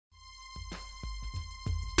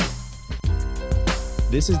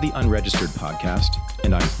This is the Unregistered podcast,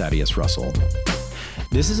 and I'm Thaddeus Russell.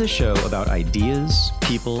 This is a show about ideas,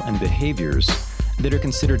 people, and behaviors that are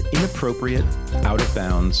considered inappropriate, out of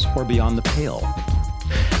bounds, or beyond the pale.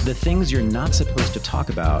 The things you're not supposed to talk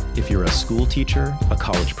about if you're a school teacher, a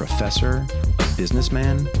college professor, a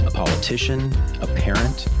businessman, a politician, a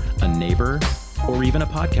parent, a neighbor, or even a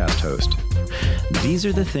podcast host. These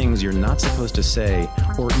are the things you're not supposed to say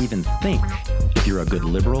or even think if you're a good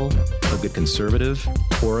liberal, a good conservative,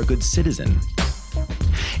 or a good citizen.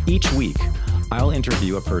 Each week, I'll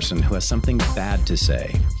interview a person who has something bad to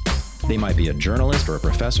say. They might be a journalist or a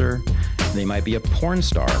professor. They might be a porn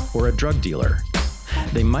star or a drug dealer.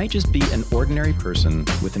 They might just be an ordinary person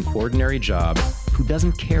with an ordinary job who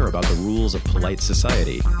doesn't care about the rules of polite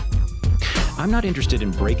society. I'm not interested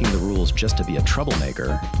in breaking the rules just to be a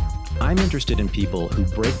troublemaker. I'm interested in people who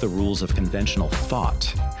break the rules of conventional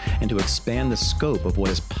thought and to expand the scope of what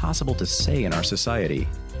is possible to say in our society.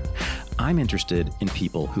 I'm interested in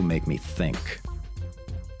people who make me think.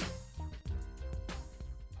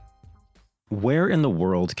 Where in the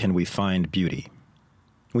world can we find beauty?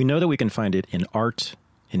 We know that we can find it in art,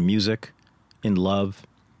 in music, in love,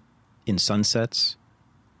 in sunsets.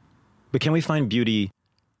 But can we find beauty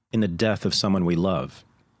in the death of someone we love?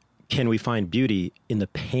 Can we find beauty in the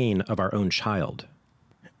pain of our own child?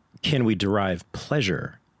 Can we derive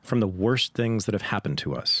pleasure from the worst things that have happened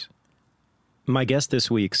to us? My guest this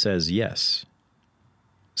week says yes,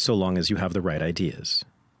 so long as you have the right ideas.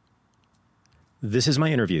 This is my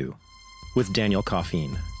interview with Daniel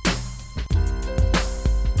Coffeen.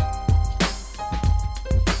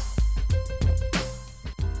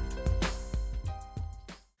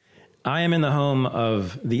 I am in the home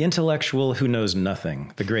of the intellectual who knows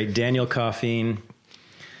nothing, the great Daniel Coffeen,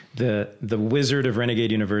 the wizard of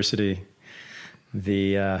Renegade University,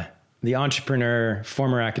 the entrepreneur,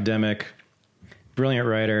 former academic, brilliant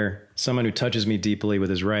writer, someone who touches me deeply with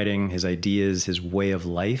his writing, his ideas, his way of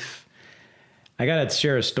life. I got to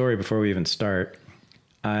share a story before we even start.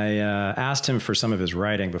 I asked him for some of his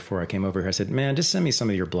writing before I came over here. I said, man, just send me some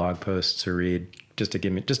of your blog posts to read, just to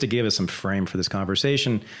give us some frame for this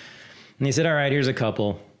conversation. And he said, all right, here's a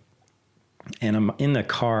couple. And I'm in the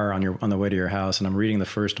car on the way to your house, and I'm reading the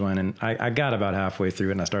first one, and I got about halfway through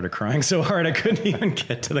it, and I started crying so hard I couldn't even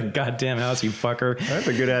get to the goddamn house, you fucker. That's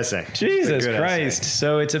a good essay. Jesus Christ. Essay.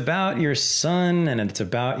 So it's about your son, and it's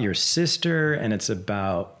about your sister, and it's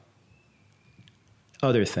about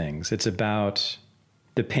other things. It's about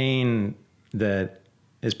the pain that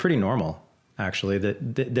is pretty normal, actually,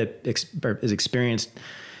 that is experienced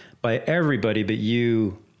by everybody, but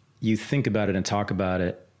you think about it and talk about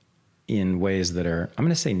it in ways that are, I'm going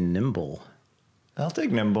to say, nimble. I'll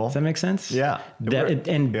take nimble. Does that make sense? Yeah.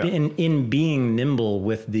 In being nimble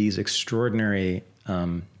with these extraordinary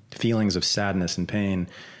feelings of sadness and pain,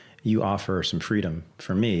 you offer some freedom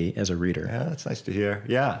for me as a reader. Yeah, that's nice to hear.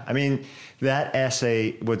 Yeah. I mean, that essay,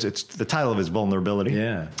 it's the title of his Vulnerability.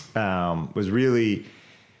 Yeah. Was really,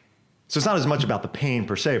 so it's not as much about the pain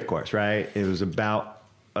per se, of course, right? It was about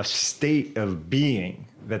a state of being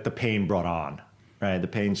that the pain brought on, right? The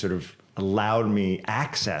pain sort of allowed me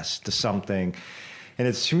access to something. And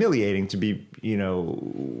it's humiliating to be,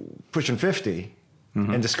 pushing 50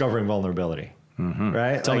 and discovering vulnerability,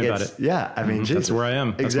 right? Tell me about it. Yeah. I mean, that's where I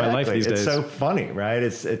am. That's exactly. my life these days. It's so funny, right?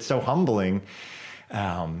 It's so humbling.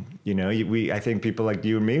 I think people like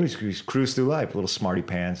you and me, we cruise through life, little smarty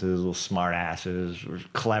pantses, little smart asses, we're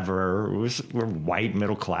clever, we're white,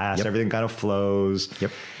 middle class, yep. Everything kind of flows.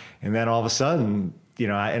 Yep. And then all of a sudden, in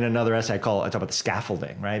another essay, I talk about the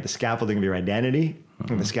scaffolding, right? The scaffolding of your identity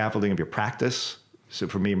and the scaffolding of your practice. So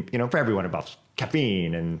for me, for everyone, about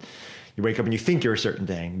caffeine, and you wake up and you think you're a certain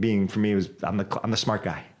thing. Being, for me, I'm the smart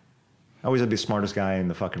guy. I always had the smartest guy in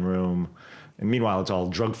the fucking room. And meanwhile, it's all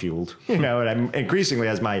drug fueled, and I'm increasingly,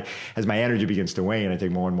 as my energy begins to wane, I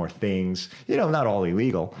take more and more things, not all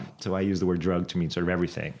illegal. So I use the word drug to mean sort of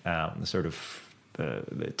everything,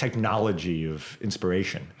 the technology of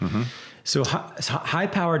inspiration. Mm-hmm. So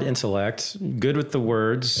high-powered intellect, good with the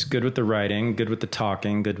words, good with the writing, good with the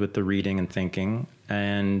talking, good with the reading and thinking,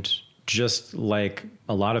 and just like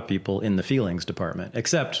a lot of people in the feelings department,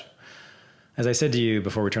 except, as I said to you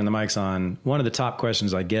before we turn the mics on, one of the top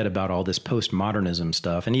questions I get about all this postmodernism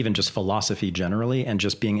stuff, and even just philosophy generally, and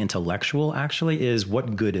just being intellectual actually, is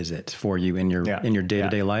what good is it for you in your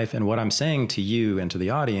day-to-day life? And what I'm saying to you and to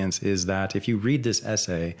the audience is that if you read this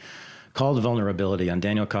essay called Vulnerability on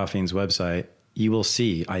Daniel Coffeen's website, you will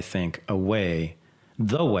see, I think,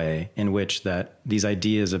 the way in which that these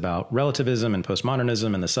ideas about relativism and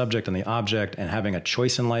postmodernism and the subject and the object and having a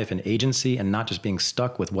choice in life and agency and not just being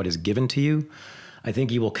stuck with what is given to you, I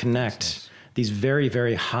think you will connect these very,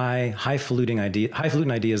 very highfalutin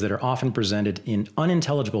ideas that are often presented in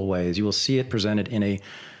unintelligible ways. You will see it presented in a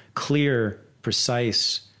clear,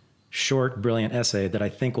 precise, short, brilliant essay that I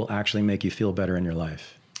think will actually make you feel better in your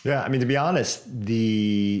life. Yeah, I mean, to be honest,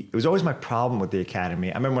 it was always my problem with the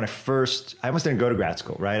academy. I remember when I almost didn't go to grad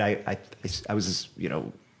school, right? I was,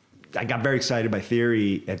 I got very excited by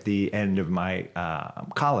theory at the end of my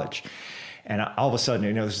college. And all of a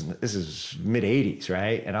sudden, this is mid 80s,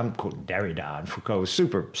 right? And I'm quoting Derrida and Foucault. Was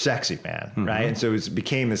super sexy, man, right? And so it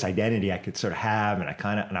became this identity I could sort of have,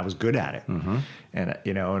 and I was good at it. And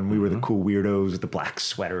and we were the cool weirdos with the black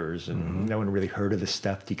sweaters, and no one really heard of this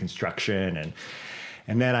stuff, deconstruction,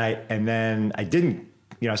 and then I didn't,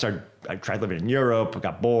 I tried living in Europe, I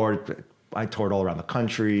got bored, I toured all around the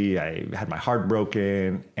country, I had my heart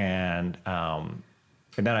broken, and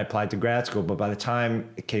then I applied to grad school. But by the time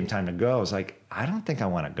it came time to go, I was like, I don't think I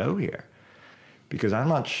want to go here, because I'm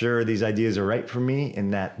not sure these ideas are right for me,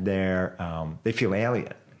 in that they feel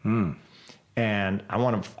alien. And I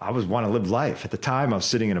want to live life. At the time, I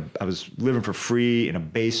was living for free in a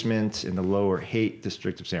basement in the lower Haight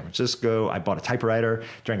district of San Francisco. I bought a typewriter,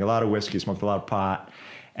 drank a lot of whiskey, smoked a lot of pot,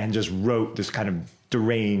 and just wrote this kind of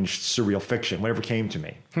deranged, surreal fiction, whatever came to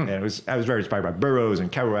me. And I was very inspired by Burroughs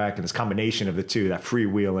and Kerouac, and this combination of the two, that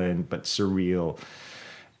freewheeling but surreal.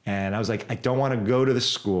 And I was like, I don't want to go to the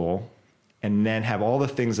school and then have all the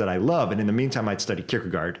things that I love. And in the meantime, I'd studied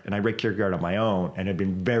Kierkegaard, and I read Kierkegaard on my own, and had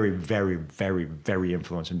been very, very, very, very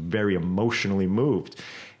influenced and very emotionally moved.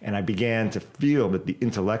 And I began to feel that the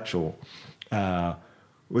intellectual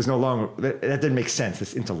was no longer, that didn't make sense,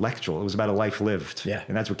 this intellectual. It was about a life lived. Yeah.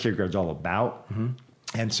 And that's what Kierkegaard's all about.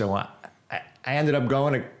 And so I ended up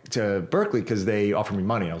going to Berkeley because they offered me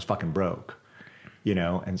money, and I was fucking broke,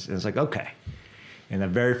 and it's like, okay. And the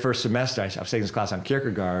very first semester, I was taking this class on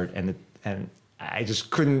Kierkegaard, and I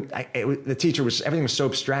just couldn't, the teacher everything was so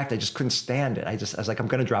abstract, I just couldn't stand it. I was like, I'm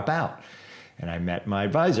going to drop out. And I met my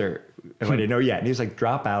advisor, who I didn't know yet. And he was like,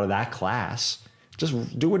 drop out of that class.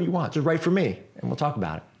 Just do what you want. Just write for me, and we'll talk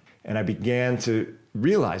about it. And I began to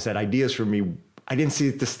realize that ideas for me, I didn't see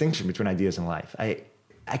a distinction between ideas and life.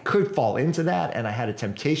 I could fall into that, and I had a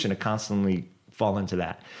temptation to constantly fall into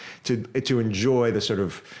that, to enjoy the sort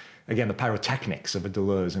of, again, the pyrotechnics of a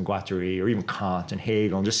Deleuze and Guattari, or even Kant and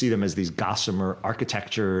Hegel, and just see them as these gossamer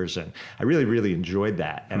architectures. And I really, really enjoyed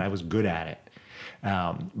that, and I was good at it.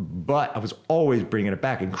 But I was always bringing it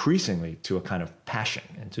back increasingly to a kind of passion,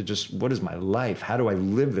 and to just, what is my life? How do I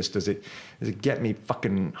live this? Does it get me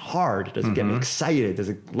fucking hard? Does it get me excited? Does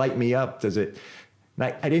it light me up?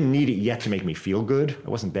 I didn't need it yet to make me feel good. I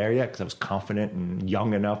wasn't there yet because I was confident and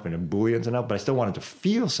young enough and ebullient enough, but I still wanted to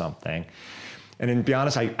feel something. And to be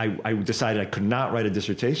honest, I decided I could not write a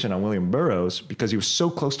dissertation on William Burroughs because he was so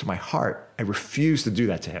close to my heart. I refused to do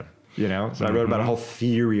that to him. So I wrote about a whole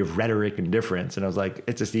theory of rhetoric and difference, and I was like,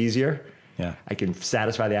 it's just easier. Yeah, I can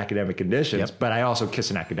satisfy the academic conditions, but I also kiss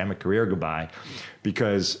an academic career goodbye,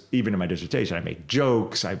 because even in my dissertation, I made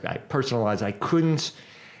jokes, I personalized. I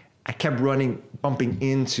kept bumping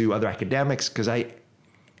into other academics because they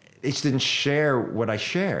just didn't share what I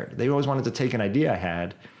shared. They always wanted to take an idea I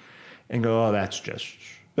had and go, oh, that's just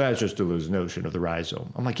Deleuze's notion of the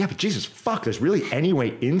rhizome. I'm like, yeah, but Jesus, fuck, there's really any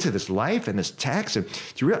way into this life and this text. And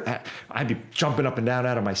I'd be jumping up and down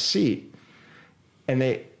out of my seat. And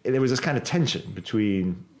there was this kind of tension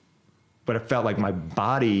between what it felt like my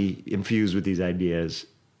body infused with these ideas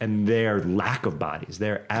and their lack of bodies,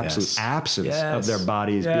 their absolute absence of their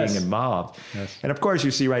bodies being involved. And of course, you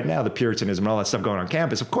see right now the Puritanism and all that stuff going on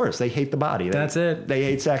campus. Of course, they hate the body. That's it. They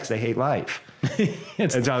hate sex. They hate life.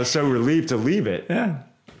 And so I was so relieved to leave it. Yeah.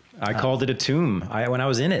 I called it a tomb. When I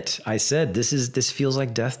was in it, I said, this feels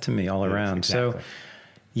like death to me all around. Exactly. So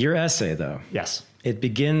your essay, though. Yes. It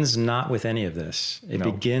begins not with any of this. It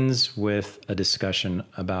begins with a discussion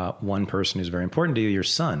about one person who's very important to you, your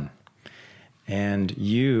son. And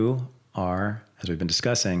you are, as we've been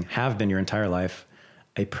discussing, have been your entire life,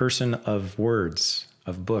 a person of words,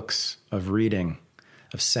 of books, of reading,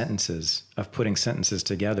 of sentences, of putting sentences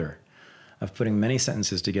together, of putting many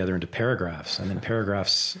sentences together into paragraphs, and then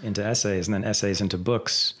paragraphs into essays, and then essays into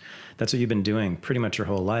books. That's what you've been doing pretty much your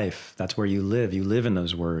whole life. That's where you live. You live in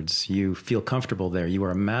those words. You feel comfortable there. You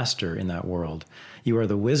are a master in that world. You are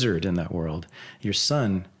the wizard in that world. Your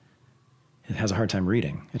son has a hard time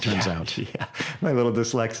reading, it turns out. Yeah, my little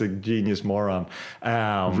dyslexic genius moron.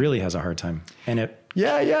 Really has a hard time. And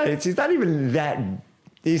it's not even that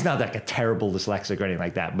He's not like a terrible dyslexic or anything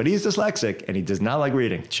like that, but he's dyslexic and he does not like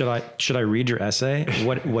reading. Should I read your essay?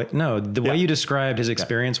 No, the way you described his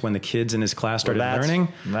experience when the kids in his class started learning.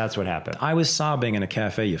 That's what happened. I was sobbing in a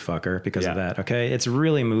cafe, you fucker, because of that. Okay. It's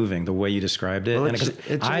really moving the way you described it. Well,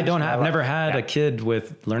 and I've never had a kid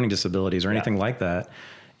with learning disabilities or anything like that.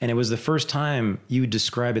 And it was the first time you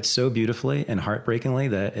describe it so beautifully and heartbreakingly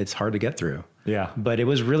that it's hard to get through. Yeah. But it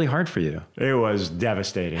was really hard for you. It was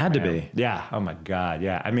devastating. Had to be. Yeah. Oh my God.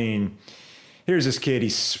 Yeah. I mean, here's this kid.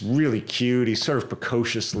 He's really cute. He's sort of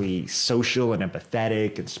precociously social and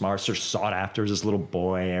empathetic and smart, sort of sought after as this little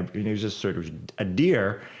boy. And he was just sort of a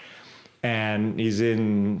dear. And he's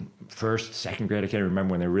in first, second grade. I can't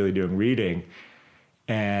remember when they're really doing reading.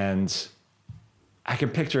 And I can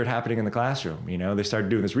picture it happening in the classroom. You know, they started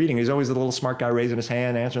doing this reading. He's always the little smart guy raising his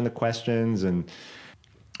hand, answering the questions. And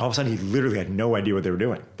all of a sudden, he literally had no idea what they were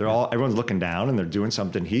doing. Everyone's looking down and they're doing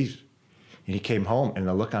something. He came home and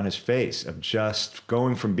the look on his face of just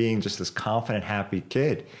going from being just this confident, happy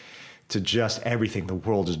kid to just everything, the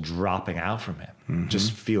world is dropping out from him. Mm-hmm.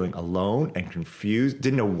 Just feeling alone and confused.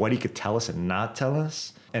 Didn't know what he could tell us and not tell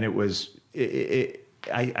us. And it was, I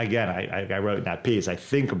wrote in that piece, I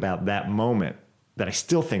think about that moment that I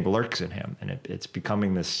still think lurks in him. And it's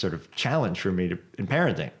becoming this sort of challenge for me in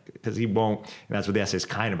parenting, because he won't, and that's what the essay is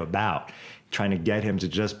kind of about, trying to get him to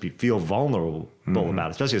just feel vulnerable about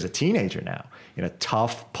it, especially as a teenager now, in a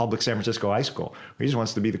tough public San Francisco high school, where he just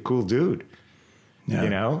wants to be the cool dude, you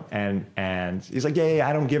know? And he's like, yeah,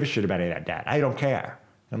 I don't give a shit about any of that, Dad. I don't care.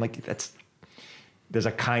 And I'm like, there's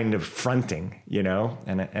a kind of fronting, you know?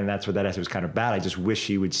 And that's what that essay was kind of about. I just wish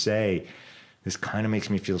he would say, this kind of makes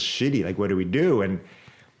me feel shitty. Like, what do we do? And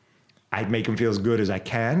I'd make him feel as good as I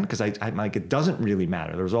can, because I'm like, it doesn't really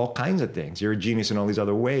matter. There's all kinds of things. You're a genius in all these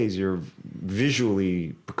other ways. You're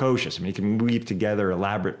visually precocious. I mean, you can weave together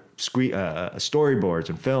elaborate storyboards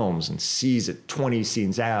and films and sees it 20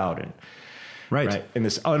 scenes out. And right. And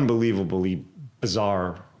this unbelievably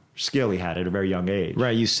bizarre skill he had at a very young age.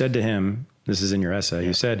 Right. You said to him, this is in your essay,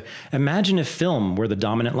 you said, imagine if film were the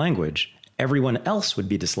dominant language. Everyone else would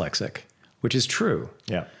be dyslexic. Which is true.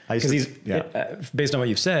 Yeah. Because based on what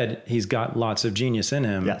you've said, he's got lots of genius in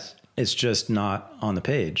him. Yes. It's just not on the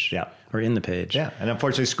page. Yeah. Or in the page. Yeah. And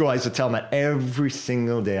unfortunately, school, I used to tell him that every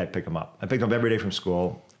single day I'd pick him up. I picked him up every day from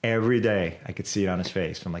school. Every day I could see it on his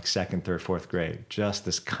face from like second, third, fourth grade. Just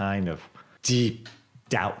this kind of deep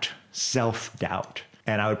doubt, self-doubt.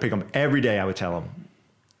 And I would pick him every day. I would tell him,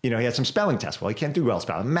 you know, he had some spelling tests. Well, he can't do well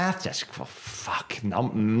spelling. Math tests. Well, fuck,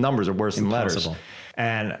 numbers are worse than letters.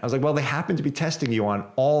 And I was like, well, they happen to be testing you on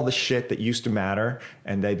all the shit that used to matter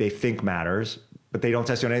and they think matters, but they don't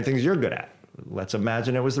test you on anything you're good at. Let's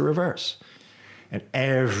imagine it was the reverse. And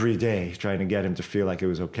every day trying to get him to feel like it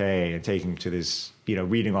was okay and taking him to this, you know,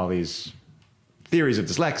 reading all these theories of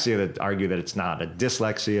dyslexia that argue that it's not a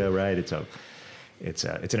dyslexia, right? It's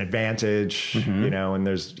an advantage, you know, and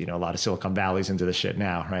there's, you know, a lot of Silicon Valleys into this shit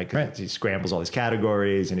now, right? Right. He scrambles all these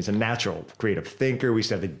categories and he's a natural creative thinker. We used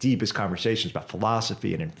to have the deepest conversations about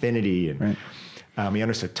philosophy and infinity. And he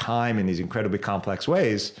understood time in these incredibly complex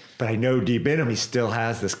ways. But I know deep in him, he still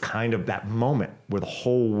has this kind of that moment where the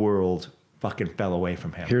whole world fucking fell away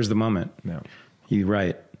from him. Here's the moment. No. You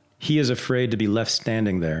write, he is afraid to be left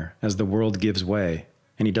standing there as the world gives way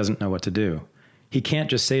and he doesn't know what to do. He can't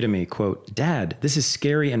just say to me, quote, Dad, this is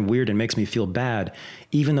scary and weird and makes me feel bad,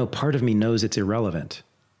 even though part of me knows it's irrelevant.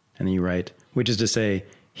 And then you write, which is to say,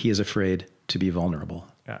 he is afraid to be vulnerable.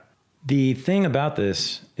 Yeah. The thing about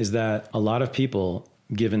this is that a lot of people,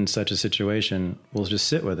 given such a situation, will just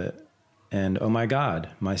sit with it. And, oh my God,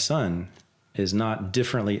 my son is not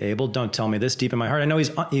differently abled. Don't tell me this deep in my heart. I know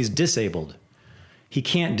he's disabled. He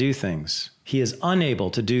can't do things. He is unable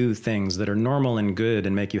to do things that are normal and good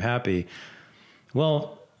and make you happy.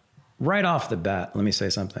 Well, right off the bat, let me say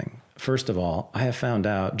something. First of all, I have found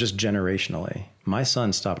out just generationally, my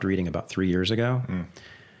son stopped reading about 3 years ago.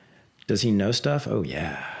 Does he know stuff? Oh,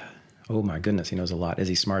 yeah. Oh, my goodness, he knows a lot. Is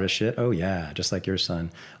he smart as shit? Oh, yeah, just like your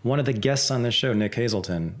son. One of the guests on this show, Nick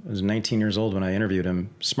Hazelton, was 19 years old when I interviewed him.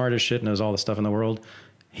 Smart as shit, knows all the stuff in the world.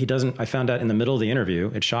 He doesn't, I found out in the middle of the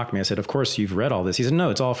interview, it shocked me. I said, of course, you've read all this. He said, no,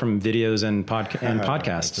 it's all from videos and podcasts.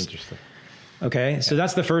 That's interesting. Okay, so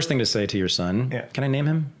that's the first thing to say to your son. Yeah. Can I name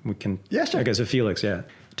him? We can. Yeah, sure. Okay, so Felix, yeah.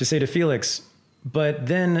 To say to Felix, but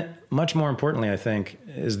then much more importantly, I think,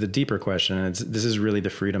 is the deeper question. And this is really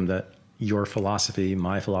the freedom that your philosophy,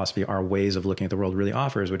 my philosophy, our ways of looking at the world really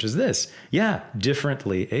offers, which is this. Yeah,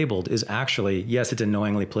 differently abled is actually, yes, it's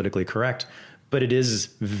annoyingly politically correct, but it is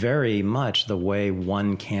very much the way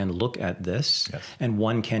one can look at this. Yes. And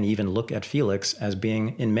one can even look at Felix as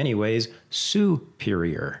being, in many ways,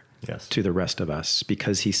 superior Yes. to the rest of us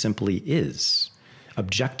because he simply is,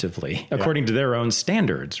 objectively, according to their own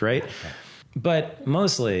standards, right? Okay. But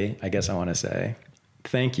mostly, I guess I want to say,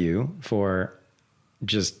 thank you for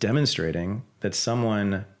just demonstrating that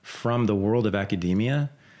someone from the world of academia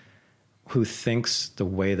who thinks the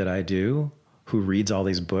way that I do, who reads all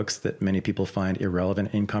these books that many people find irrelevant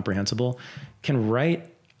and incomprehensible, can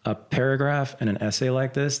write a paragraph and an essay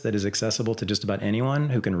like this that is accessible to just about anyone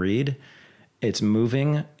who can read. It's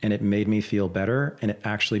moving, and it made me feel better. And it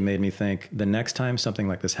actually made me think the next time something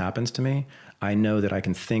like this happens to me, I know that I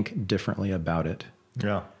can think differently about it.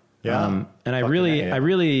 Yeah. Yeah. And I really,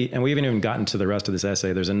 and we haven't even gotten to the rest of this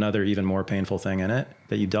essay. There's another even more painful thing in it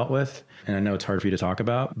that you dealt with. And I know it's hard for you to talk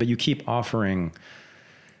about, but you keep offering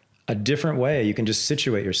a different way. You can just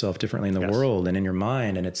situate yourself differently in the world and in your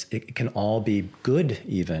mind. And it can all be good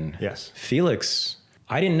even. Yes. Felix,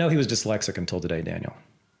 I didn't know he was dyslexic until today, Daniel.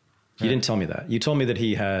 You didn't tell me that. You told me that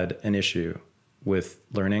he had an issue with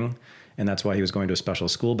learning, and that's why he was going to a special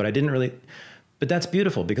school. But I didn't really. But that's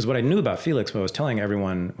beautiful, because what I knew about Felix, what I was telling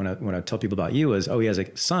everyone when I tell people about you is, oh, he has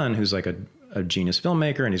a son who's like a genius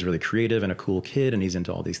filmmaker, and he's really creative and a cool kid, and he's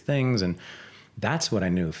into all these things. And that's what I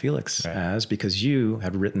knew Felix as, because you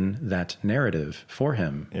have written that narrative for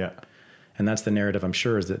him. Yeah. And that's the narrative, I'm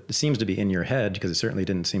sure, is that it seems to be in your head, because it certainly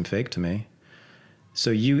didn't seem fake to me. So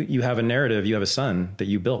you have a narrative, you have a son that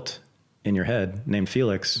you built in your head named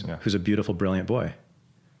Felix, who's a beautiful, brilliant boy.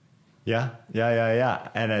 Yeah.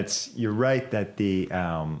 And you're right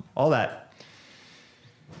that all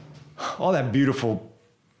that beautiful,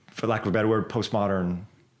 for lack of a better word, postmodern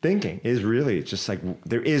thinking is really just like,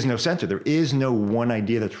 there is no center. There is no one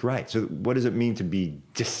idea that's right. So what does it mean to be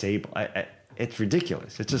disabled? It's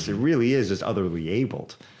ridiculous. It really is just otherly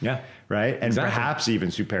abled. Yeah. Right. And perhaps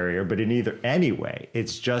even superior, but in either anyway,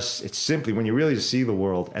 it's simply when you really just see the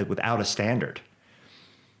world without a standard,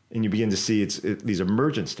 and you begin to see these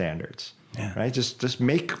emergent standards, right? Just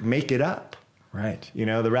make it up. Right.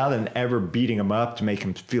 Rather than ever beating him up to make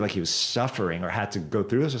him feel like he was suffering or had to go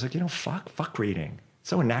through this, it's like, fuck reading. It's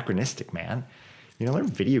so anachronistic, man. Learn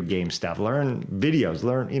video game stuff, learn videos,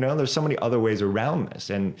 there's so many other ways around this.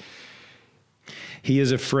 And he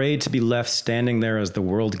is afraid to be left standing there as the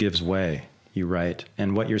world gives way, you write.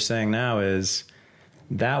 And what you're saying now is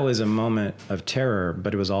that was a moment of terror,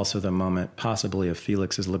 but it was also the moment possibly of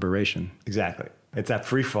Felix's liberation. Exactly. It's that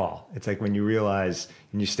free fall. It's like when you realize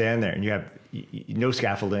and you stand there and you have no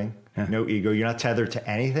scaffolding, no ego. You're not tethered to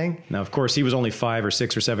anything. Now, of course, he was only 5 or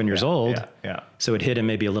 6 or 7 years old. Yeah. So it hit him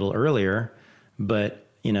maybe a little earlier. But,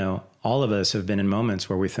 all of us have been in moments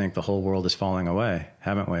where we think the whole world is falling away,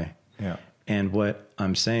 haven't we? Yeah. And what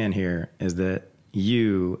I'm saying here is that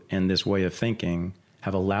you and this way of thinking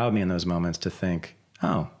have allowed me in those moments to think,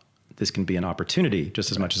 oh, this can be an opportunity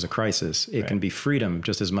just as much as a crisis. It can be freedom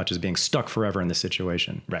just as much as being stuck forever in this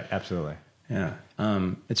situation. Right. Absolutely. Yeah.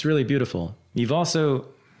 It's really beautiful. You've also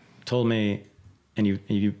told me, and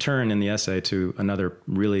you turn in the essay to another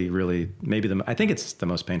really, really, maybe I think it's the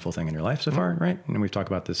most painful thing in your life so far, right? And we've talked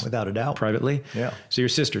about this without a doubt privately. Yeah. So your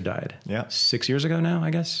sister died. Yeah. 6 years ago now, I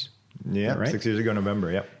guess. Yeah. Right? 6 years ago,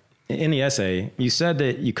 November. Yep. In the essay, you said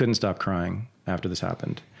that you couldn't stop crying after this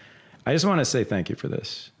happened. I just want to say thank you for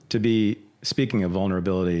this. Speaking of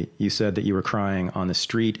vulnerability, you said that you were crying on the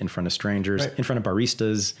street in front of strangers, in front of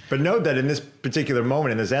baristas. But note that in this particular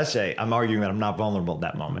moment in this essay, I'm arguing that I'm not vulnerable at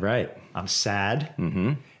that moment. Right. I'm sad,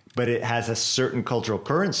 but it has a certain cultural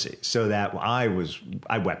currency. So that I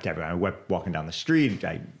wept everywhere. I wept walking down the street.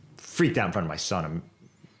 I freaked out in front of my son an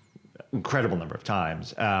incredible number of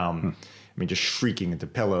times. Just shrieking into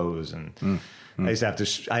pillows, and I had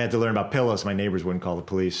to learn about pillows so my neighbors wouldn't call the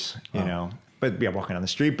police, But walking down the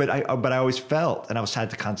street. But I always felt, and I had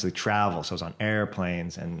to constantly travel. So I was on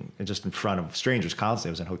airplanes and just in front of strangers constantly.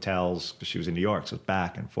 I was in hotels because she was in New York, so it was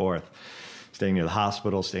back and forth, staying near the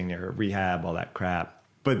hospital, staying near her rehab, all that crap.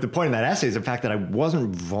 But the point in that essay is the fact that I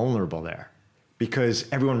wasn't vulnerable there because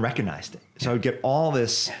everyone recognized it. So I would get all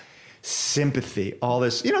this sympathy, all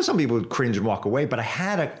this, some people would cringe and walk away, but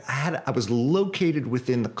I was located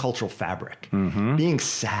within the cultural fabric, being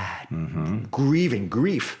sad, grieving.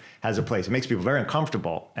 Grief has a place. It makes people very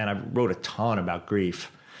uncomfortable. And I wrote a ton about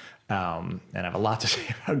grief. And I have a lot to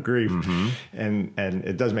say about grief. And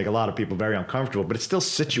it does make a lot of people very uncomfortable, but it's still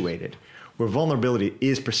situated where vulnerability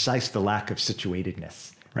is precise the lack of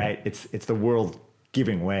situatedness, right? It's the world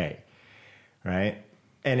giving way, right?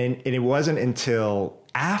 And it wasn't until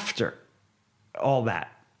after all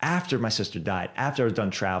that, after my sister died, after I was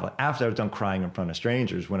done traveling, after I was done crying in front of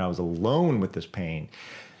strangers, when I was alone with this pain,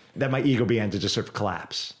 that my ego began to just sort of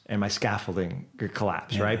collapse and my scaffolding could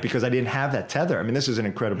collapse, right? Because I didn't have that tether. I mean, this is an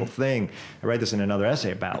incredible thing. I write this in another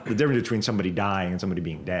essay about the difference between somebody dying and somebody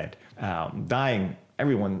being dead. Dying,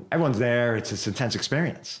 everyone's there. It's this intense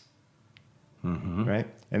experience, right?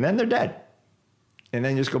 And then they're dead. And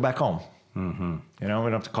then you just go back home. You know, I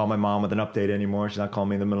don't have to call my mom with an update anymore. She's not calling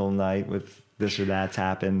me in the middle of the night with this or that's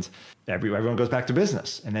happened. Everyone goes back to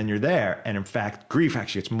business, and then you're there. And in fact, grief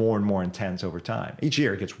actually gets more and more intense over time. Each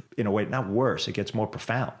year it gets, in a way, not worse, it gets more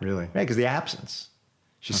profound. Really? Right, because the absence.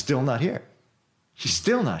 She's still not here. She's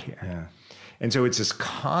still not here. Yeah. And so it's this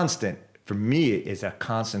constant, for me, it's a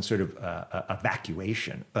constant sort of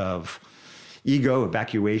evacuation of ego,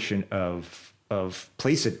 evacuation of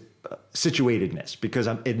situatedness, because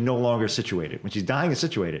I'm no longer situated. When she's dying, it's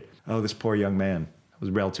situated. Oh, this poor young man. I was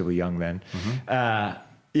relatively young then.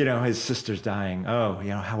 You know, his sister's dying. Oh, you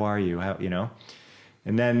know, how are you? How, you know,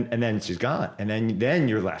 and then she's gone, and then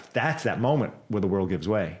you're left. That's that moment where the world gives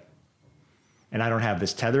way, and I don't have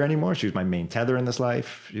this tether anymore. She was my main tether in this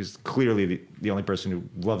life. She's clearly the only person who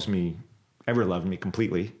ever loved me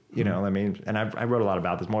completely. You know, I mean, and I wrote a lot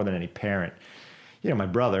about this more than any parent. You know, my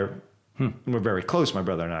brother. We're very close, my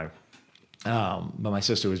brother and I. But my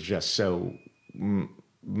sister was just so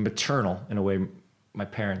maternal in a way my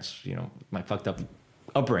parents, you know, my fucked up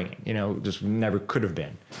upbringing, you know, just never could have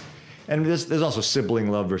been. And there's also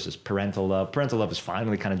sibling love versus parental love. Parental love is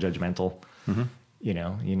finally kind of judgmental. You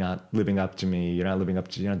know, you're not living up to me. You're not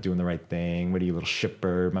doing the right thing. What are you, little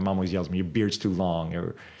shitbird? My mom always yells at me, your beard's too long.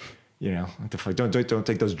 Or, you know, what the fuck? Don't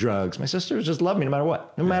take those drugs. My sisters just love me no matter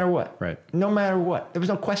what. No matter what. Right. No matter what. There was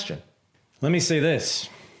no question. Let me say this.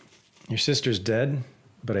 Your sister's dead,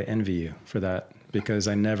 but I envy you for that, because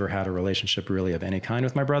I never had a relationship really of any kind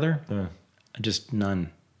with my brother. Just none.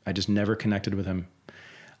 I just never connected with him.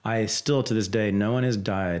 I still, to this day, no one has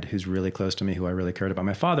died who's really close to me, who I really cared about.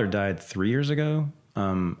 My father died 3 years ago.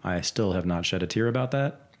 I still have not shed a tear about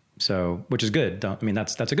that. So, which is good.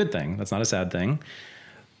 That's a good thing. That's not a sad thing.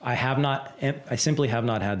 I simply have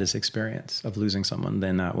not had this experience of losing someone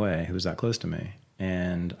in that way who was that close to me.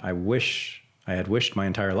 And I had wished my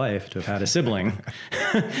entire life to have had a sibling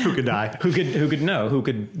who could die, who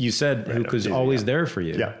was always there for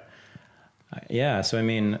you. Yeah. So, I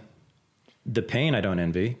mean, the pain I don't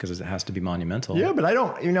envy, because it has to be monumental. Yeah, but I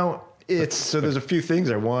don't, you know, so there's a few things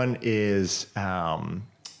there. One is,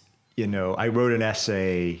 you know, I wrote an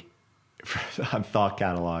essay on Thought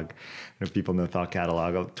Catalog. If people know Thought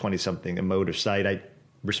Catalog, a 20-something emotive site. I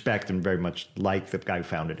respect and very much like the guy who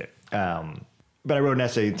founded it. But I wrote an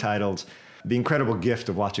essay entitled The Incredible Gift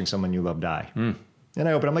of Watching Someone You Love Die. And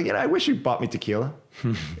I opened, I'm like, I wish you bought me tequila,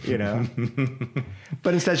 you know?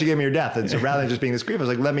 But instead she gave me her death. And so rather than just being this grief, I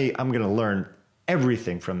was like, I'm going to learn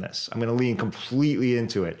everything from this. I'm going to lean completely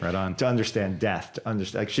into it. Right on. To understand death, to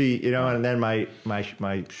understand, like she, you know, and then my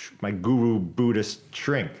guru Buddhist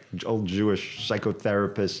shrink, old Jewish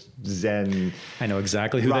psychotherapist, Zen. I know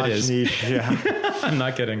exactly who Rajneesh, that is. Yeah. I'm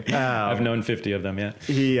not kidding. I've known 50 of them, yeah.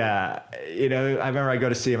 He, you know, I remember I go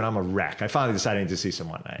to see him and I'm a wreck. I finally decided to see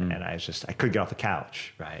someone and I couldn't get off the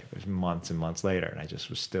couch, right? It was months and months later and I just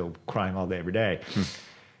was still crying all day, every day.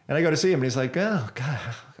 And I go to see him and he's like, oh God,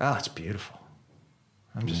 oh, it's beautiful.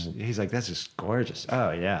 He's like, that's just gorgeous.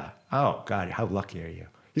 Oh yeah. Oh God, how lucky are you?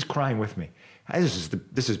 He's crying with me.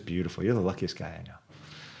 This is beautiful. You're the luckiest guy I know.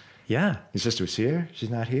 Yeah. Your sister was here. She's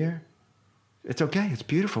not here. It's okay. It's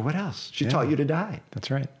beautiful. What else? She taught you to die.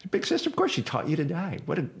 That's right. Your big sister, of course, she taught you to die.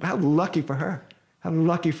 How lucky for her. How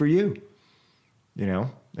lucky for you. You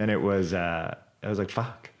know? And it was like,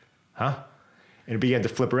 fuck. Huh? And it began to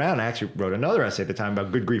flip around. I actually wrote another essay at the time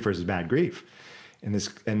about good grief versus bad grief. And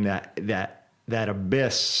that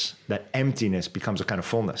abyss, that emptiness becomes a kind of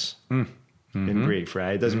fullness in grief,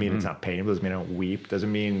 right? It doesn't mean it's not painful. It doesn't mean I don't weep. It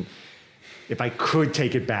doesn't mean if I could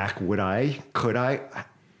take it back, would I? Could I?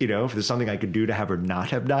 You know, if there's something I could do to have her not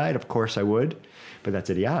have died, of course I would. But that's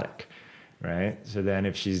idiotic, right? So then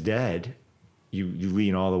if she's dead, you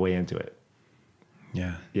lean all the way into it.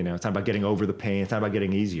 Yeah. You know, it's not about getting over the pain. It's not about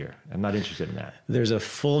getting easier. I'm not interested in that. There's a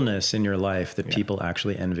fullness in your life that people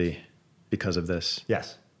actually envy because of this.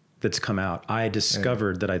 Yes. That's come out. I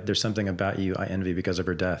discovered that there's something about you I envy because of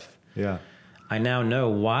her death. Yeah. I now know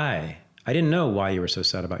why. I didn't know why you were so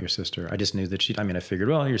sad about your sister. I just knew that I figured,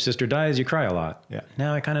 well, your sister dies, you cry a lot. Yeah.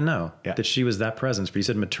 Now I kind of know that she was that presence for you. You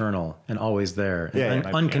said maternal and always there. And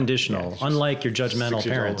unconditional, unlike your judgmental 6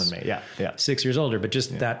 years parents. Older than me. Yeah. 6 years older, but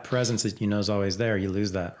just that presence that you know is always there. You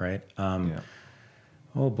lose that, right?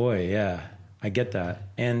 Oh boy, yeah. I get that.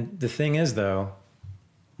 And the thing is, though,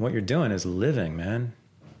 what you're doing is living, man,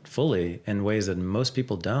 fully in ways that most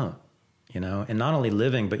people don't, you know? And not only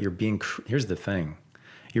living, but you're being, here's the thing.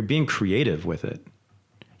 You're being creative with it.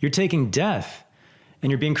 You're taking death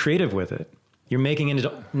and you're being creative with it. You're making it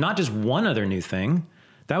into not just one other new thing.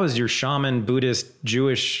 That was your shaman, Buddhist,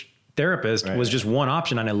 Jewish therapist was just one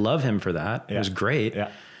option. And I love him for that. It was great. Yeah.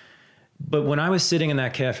 But when I was sitting in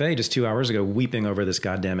that cafe just 2 hours ago, weeping over this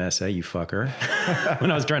goddamn essay, you fucker,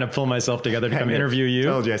 when I was trying to pull myself together to come interview you.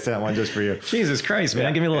 I told you I sent one just for you. Jesus Christ,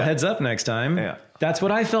 man. Give me a little heads up next time. Yeah. That's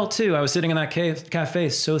what I felt too. I was sitting in that cafe,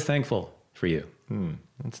 so thankful for you.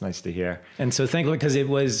 That's nice to hear. And so thankful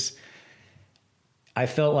because I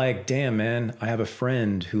felt like, damn, man, I have a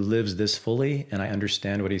friend who lives this fully and I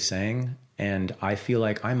understand what he's saying. And I feel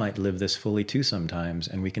like I might live this fully too sometimes,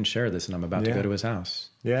 and we can share this. And I'm about to go to his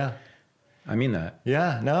house. Yeah. I mean that.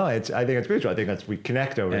 Yeah, no, I think it's spiritual. I think we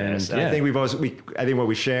connect over this. I think I think what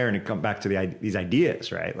we share, and it comes back to these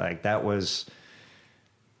ideas, right? Like that was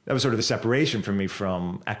sort of the separation for me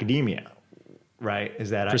from academia, right? Is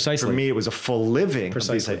that for me, it was a full living.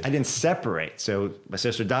 Precisely. I didn't separate. So my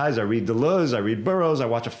sister dies, I read Deleuze, I read Burroughs, I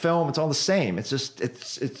watch a film. It's all the same. It's just,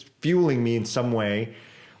 it's fueling me in some way,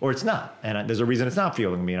 or it's not. And there's a reason it's not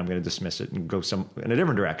fueling me, and I'm going to dismiss it and go in a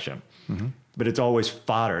different direction. Mm-hmm. But it's always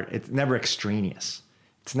fodder. It's never extraneous.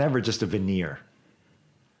 It's never just a veneer,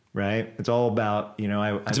 right? It's all about,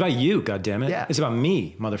 it's about you, goddammit. Yeah. It's about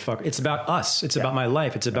me, motherfucker. It's about us. It's about my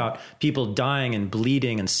life. It's about people dying and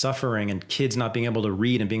bleeding and suffering and kids not being able to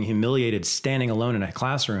read and being humiliated, standing alone in a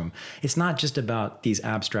classroom. It's not just about these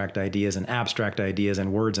abstract ideas and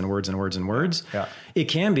words and words and words and words. Yeah. It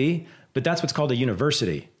can be, but that's what's called a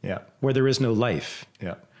university. Yeah. Where there is no life.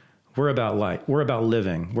 Yeah. We're about life. We're about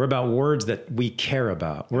living. We're about words that we care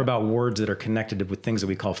about. We're about words that are connected with things that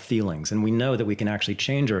we call feelings. And we know that we can actually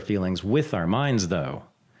change our feelings with our minds, though.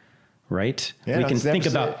 Right? Yeah, we can think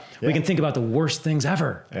about the worst things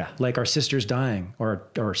ever. Yeah. Like our sister's dying, or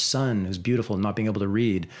our son who's beautiful and not being able to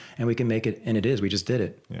read. And we can make it, and it is. We just did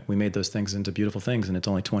it. Yeah. We made those things into beautiful things, and it's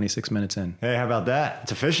only 26 minutes in. Hey, how about that?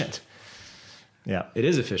 It's efficient. Yeah. It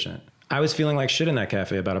is efficient. I was feeling like shit in that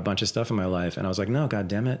cafe about a bunch of stuff in my life. And I was like, no, God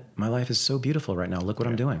damn it. My life is so beautiful right now. Look what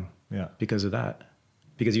I'm doing. Yeah. Because of that.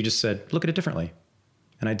 Because you just said, look at it differently.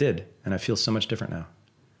 And I did. And I feel so much different now.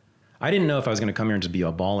 I didn't know if I was going to come here and just be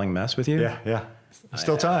a bawling mess with you. Yeah. Yeah.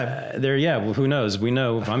 Still time. Well, who knows? We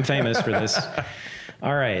know I'm famous for this.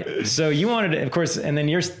 All right. So you wanted to, of course, and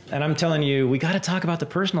I'm telling you, we got to talk about the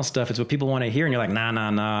personal stuff. It's what people want to hear. And you're like,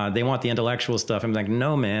 nah. They want the intellectual stuff. I'm like,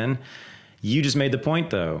 no, man. You just made the point,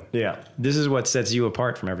 though. Yeah. This is what sets you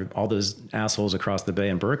apart from all those assholes across the bay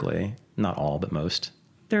in Berkeley. Not all, but most.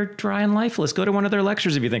 They're dry and lifeless. Go to one of their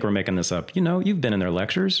lectures if you think we're making this up. You've been in their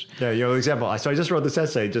lectures. Yeah, example. So I just wrote this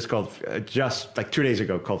essay just like 2 days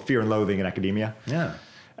ago called Fear and Loathing in Academia. Yeah.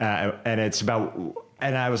 And it's about,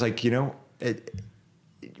 and I was like,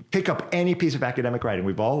 pick up any piece of academic writing.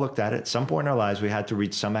 We've all looked at it. At some point in our lives, we had to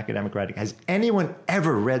read some academic writing. Has anyone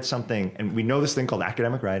ever read something, and we know this thing called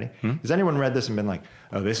academic writing, has anyone read this and been like,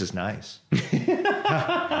 oh, this is nice.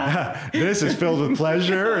 This is filled with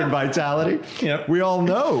pleasure and vitality. Yep. We all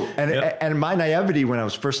know. And my naivety when I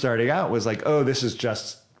was first starting out was like, oh, this is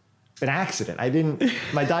just an accident.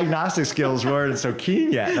 My diagnostic skills weren't so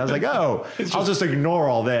keen yet. And I was like, oh, I'll just ignore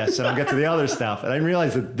all this and I'll get to the other stuff. And I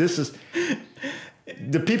realized that this is...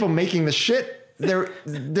 The people making the shit,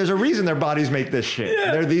 there's a reason their bodies make this shit.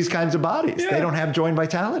 Yeah. They're these kinds of bodies. Yeah. They don't have joy and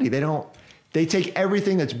vitality. They take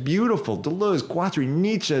everything that's beautiful, Deleuze, Guattari,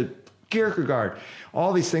 Nietzsche, Kierkegaard,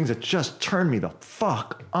 all these things that just turn me the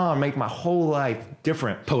fuck on, make my whole life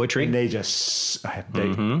different. Poetry. And they just,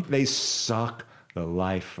 they suck the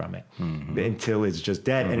life from it until it's just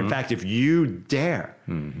dead. And in fact, if you dare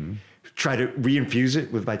try to reinfuse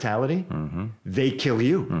it with vitality, they kill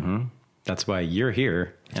you. That's why you're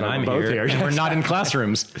here and I'm here. And we're not in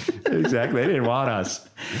classrooms. Exactly. They didn't want us.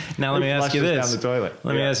 Now let me ask you this. Down the toilet.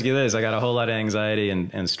 Let me ask you this. I got a whole lot of anxiety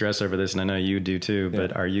and stress over this, and I know you do too.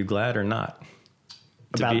 But are you glad or not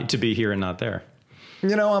to be here and not there?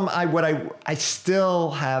 I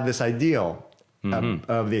still have this ideal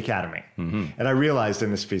of the academy. And I realized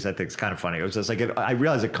in this piece, I think it's kind of funny. It was just like, I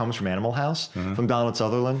realized it comes from Animal House, from Donald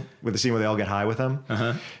Sutherland, with the scene where they all get high with him.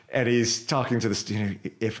 And he's talking to the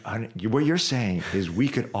student, what you're saying is we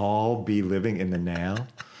could all be living in the now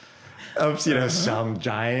of, some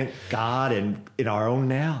giant God and in our own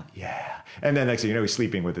now. Yeah. And then next thing you know, he's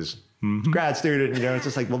sleeping with his grad student, it's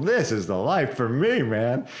just like, well, this is the life for me,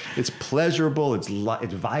 man. It's pleasurable. It's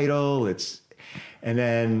vital. And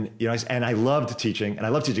then, and I loved teaching, and I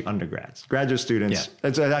love teaching undergrads, graduate students. Yeah.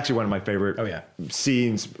 It's actually one of my favorite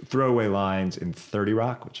scenes, throwaway lines in 30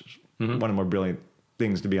 Rock, which is one of the more brilliant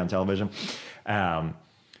things to be on television,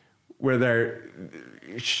 where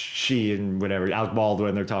she and whatever, Alec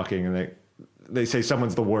Baldwin, they're talking, and they say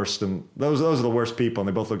someone's the worst, and those are the worst people, and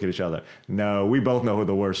they both look at each other. No, we both know who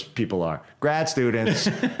the worst people are. Grad students.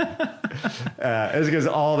 It's because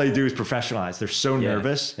all they do is professionalize. They're so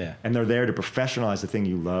nervous, and they're there to professionalize the thing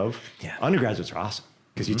you love. Yeah. Undergraduates are awesome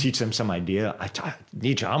because you teach them some idea.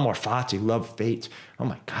 Nietzsche, Amor Fati, love, fate. Oh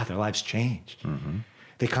my God, their lives change.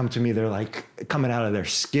 They come to me, they're like coming out of their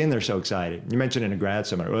skin. They're so excited. You mentioned in a grad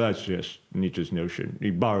seminar, well, that's just Nietzsche's notion.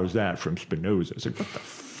 He borrows that from Spinoza. It's like, what the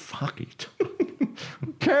fuck are you doing?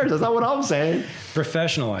 Who cares? That's not what I'm saying.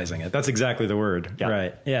 Professionalizing it. That's exactly the word. Yeah.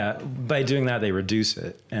 Right. Yeah. By doing that, they reduce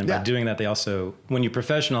it. And by doing that, they also, when you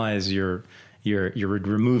professionalize, you're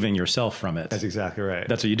removing yourself from it. That's exactly right.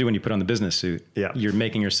 That's what you do when you put on the business suit. Yeah. You're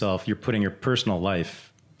putting your personal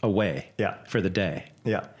life away for the day.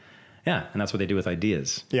 Yeah. Yeah, and that's what they do with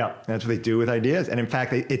ideas. Yeah, that's what they do with ideas. And in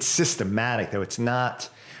fact, it's systematic, though. It's not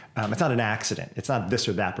an accident. It's not this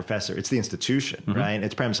or that professor. It's the institution, right?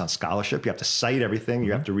 It's premised on scholarship. You have to cite everything.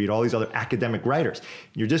 You have to read all these other academic writers.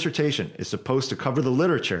 Your dissertation is supposed to cover the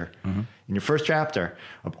literature in your first chapter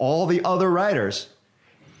of all the other writers.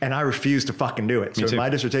 And I refuse to fucking do it. So in my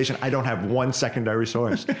dissertation, I don't have one secondary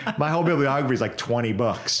source. My whole bibliography is like 20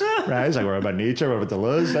 books, right? It's like, what about Nietzsche? What about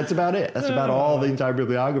Deleuze? That's about it. That's about all the entire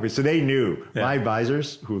bibliography. So they knew, my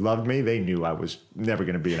advisors who loved me, they knew I was never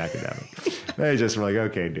going to be an academic. They just were like,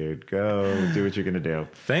 okay, dude, go do what you're going to do.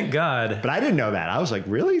 Thank God. But I didn't know that. I was like,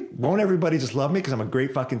 really? Won't everybody just love me because I'm a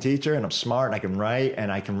great fucking teacher and I'm smart and I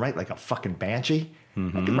can write like a fucking banshee?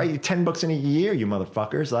 I can write you 10 books in a year, you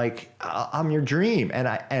motherfuckers. Like, I'm your dream. And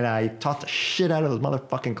I taught the shit out of those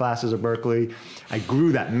motherfucking classes at Berkeley. I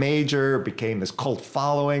grew that major, became this cult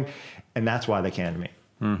following, and that's why they canned me.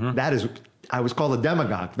 I was called a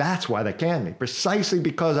demagogue. That's why they canned me, precisely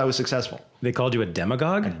because I was successful. They called you a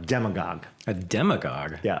demagogue? A demagogue. A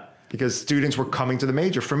demagogue? Yeah, because students were coming to the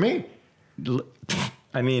major for me.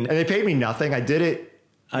 I mean... And they paid me nothing. I did it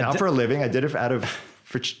not for a living. I did it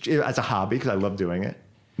as a hobby because I love doing it.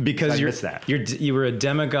 Because you were a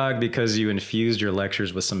demagogue because you infused your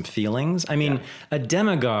lectures with some feelings. I mean, a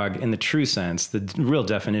demagogue in the true sense, the real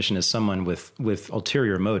definition is someone with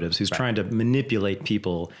ulterior motives who's trying to manipulate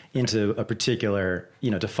people into a particular,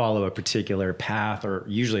 to follow a particular path, or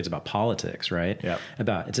usually it's about politics, right? Yeah.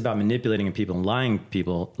 It's about manipulating people and lying to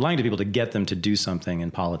people to get them to do something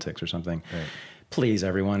in politics or something. Right. Please,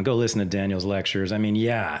 everyone, go listen to Daniel's lectures. I mean,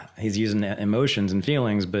 he's using emotions and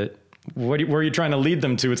feelings, but where are you trying to lead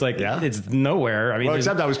them to? It's like, it's nowhere. I mean,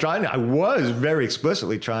 except I was very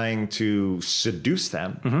explicitly trying to seduce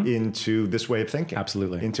them into this way of thinking.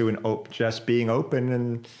 Absolutely. Into just being open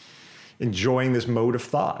and enjoying this mode of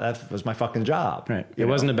thought. That was my fucking job. Right. It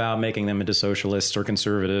wasn't about making them into socialists or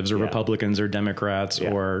conservatives or Republicans or Democrats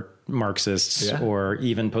or Marxists or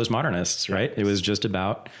even postmodernists, right? It was just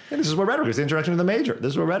about... And this is what rhetoric is, the introduction to the major.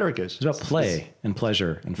 This is what rhetoric is. It's about play and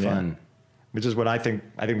pleasure and fun. Which is what I think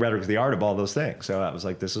rhetoric is the art of all those things. So I was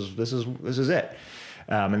like, this is it.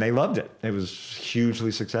 And they loved it. It was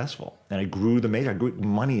hugely successful. And I grew the major. I grew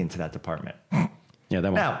money into that department. Yeah,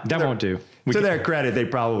 that won't do. To their credit, they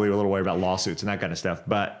probably were a little worried about lawsuits and that kind of stuff.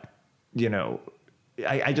 But,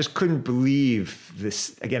 I just couldn't believe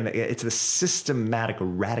this. Again, it's the systematic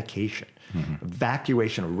eradication,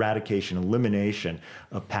 evacuation, eradication, elimination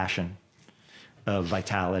of passion, of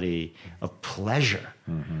vitality, of pleasure.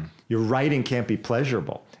 Your writing can't be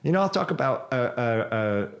pleasurable. I'll talk about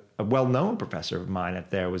a well-known professor of mine at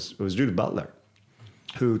there was Judith Butler,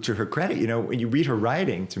 who, to her credit, when you read her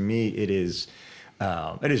writing, to me, it is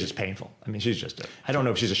just painful. I mean, I don't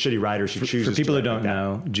know if she's a shitty writer. She chooses. For people who don't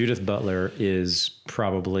know, Judith Butler is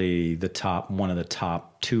probably one of the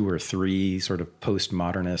top 2 or 3 sort of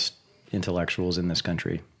postmodernist intellectuals in this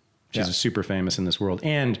country. She's super famous in this world.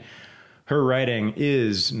 And her writing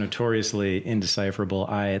is notoriously indecipherable.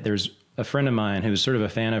 There's a friend of mine who's sort of a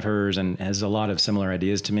fan of hers and has a lot of similar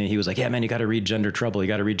ideas to me. He was like, yeah, man, you got to read Gender Trouble. You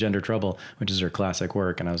got to read Gender Trouble, which is her classic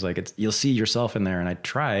work. And I was like, you'll see yourself in there. And I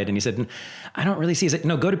tried. And he said, I don't really see. He's like,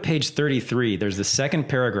 no, go to page 33. There's the second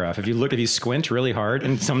paragraph. If you squint really hard,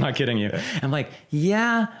 and I'm not kidding you. I'm like,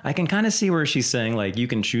 yeah, I can kind of see where she's saying, like, you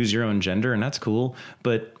can choose your own gender and that's cool.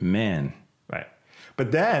 But man.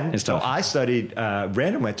 But then, so I studied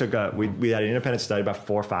randomly. We had an independent study, about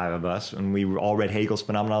 4 or 5 of us, and we all read Hegel's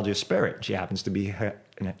Phenomenology of Spirit. She happens to be a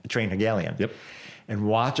trained Hegelian. Yep. And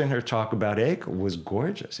watching her talk about Hegel was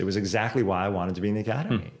gorgeous. It was exactly why I wanted to be in the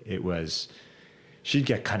academy. It was she'd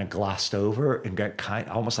get kind of glossed over and get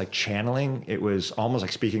almost like channeling. It was almost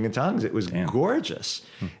like speaking in tongues. It was gorgeous.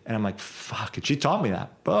 And I'm like, fuck. And she taught me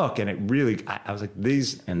that book. And it really, I was like,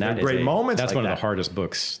 these are great moments. That's like one of the hardest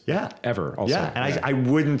books ever. Also. Yeah. And I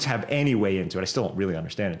wouldn't have any way into it. I still don't really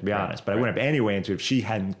understand it, to be honest, but I wouldn't have any way into it if she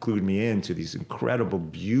hadn't clued me into these incredible,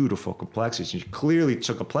 beautiful complexities. And she clearly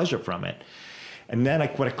took a pleasure from it. And then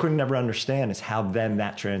what I couldn't ever understand is how then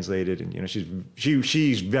that translated. And, you know,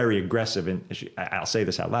 she's very aggressive. And I'll say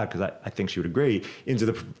this out loud because I think she would agree, into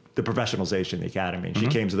the professionalization of the academy. And she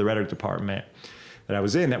came to the rhetoric department that I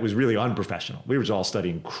was in that was really unprofessional. We were just all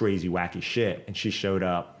studying crazy, wacky shit. And she showed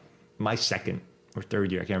up my second or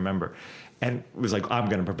third year, I can't remember, and was like, I'm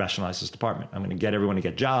going to professionalize this department. I'm going to get everyone to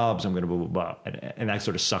get jobs. I'm going to blah, blah, blah. And I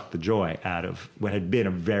sort of sucked the joy out of what had been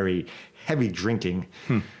a very heavy drinking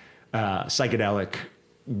psychedelic,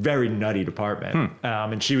 very nutty department.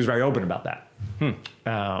 And she was very open about that.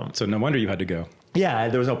 So no wonder you had to go. Yeah,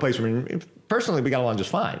 there was no place for me. Personally, we got along just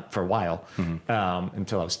fine for a while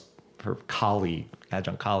until I was her colleague,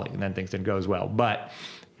 adjunct colleague, and then things didn't go as well. But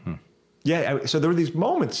yeah, so there were these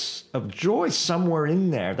moments of joy somewhere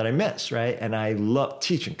in there that I miss, right? And I love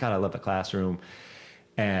teaching. God, I love the classroom.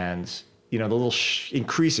 And you know, the little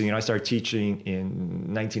increasing, you know, I started teaching in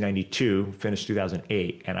 1992, finished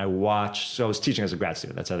 2008. And I was teaching as a grad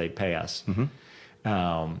student. That's how they pay us.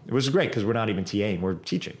 It was great because we're not even TAing, we're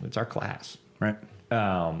teaching. It's our class. Right.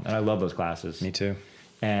 And I love those classes. Me too.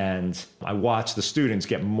 And I watched the students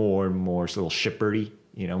get more and more little shipperty,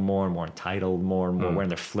 you know, more and more entitled, more and more wearing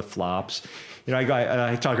their flip-flops. You know,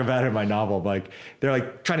 I talk about it in my novel, like they're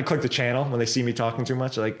like trying to click the channel when they see me talking too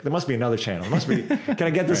much. Like, there must be another channel. There must be, can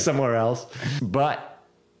I get this somewhere else? But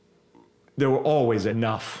there were always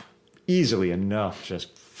easily enough,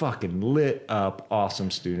 just fucking lit up,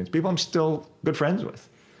 awesome students. People I'm still good friends with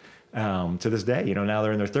to this day. You know, now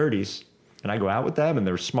they're in their 30s and I go out with them and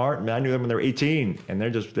they're smart. I mean, I knew them when they were 18 and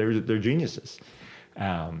they're geniuses.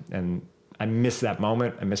 And I miss that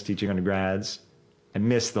moment. I miss teaching undergrads. I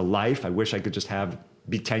miss the life. I wish I could just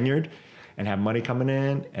be tenured and have money coming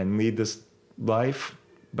in and lead this life.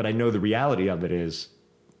 But I know the reality of it is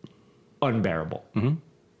unbearable.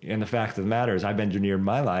 And the fact of the matter is I've engineered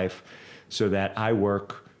my life so that I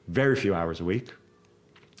work very few hours a week.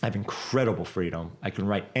 I have incredible freedom. I can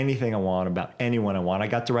write anything I want about anyone I want. I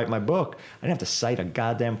got to write my book. I didn't have to cite a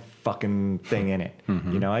goddamn fucking thing in it.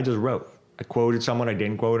 You know, I just wrote. I quoted someone, I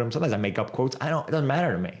didn't quote them. Sometimes I make up quotes. It doesn't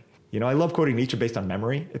matter to me. You know, I love quoting Nietzsche based on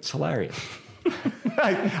memory. It's hilarious.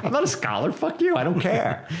 I'm not a scholar. Fuck you. I don't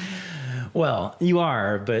care. Well, you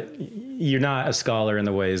are, but you're not a scholar in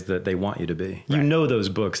the ways that they want you to be. You know those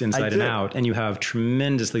books inside and out, and you have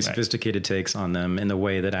tremendously sophisticated takes on them in the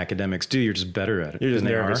way that academics do. You're just better at it. You're just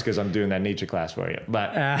nervous because I'm doing that Nietzsche class for you.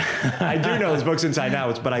 But I do know those books inside and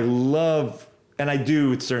out, but I love... And I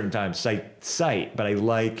do at certain times cite, but I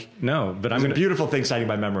like... No, but I'm a beautiful thing citing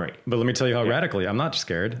by memory. But let me tell you how radically, I'm not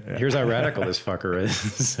scared. Here's how radical this fucker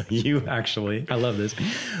is. You actually, I love this.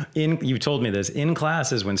 You told me this, in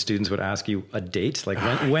classes when students would ask you a date, like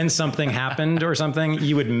when something happened or something,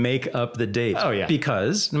 you would make up the date. Oh yeah.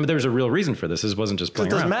 Because there's a real reason for this. This wasn't just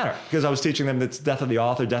playing around. It doesn't matter. Because I was teaching them it's death of the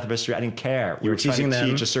author, death of history. I didn't care. You were teaching them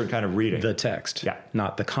teach a certain kind of reading. The text,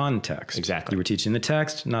 not the context. Exactly. You were teaching the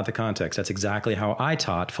text, not the context. That's exactly how I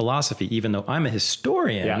taught philosophy, even though I'm a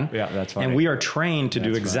historian. Yeah, that's funny. And we are trained to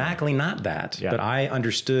do exactly not that. Yeah. But I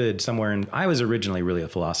understood somewhere, and I was originally really a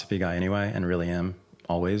philosophy guy anyway, and really am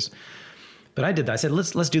always. But I did that. I said,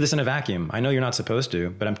 let's do this in a vacuum. I know you're not supposed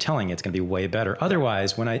to, but I'm telling you, it's going to be way better.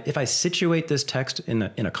 Otherwise, if I situate this text in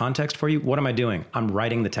a context for you, what am I doing? I'm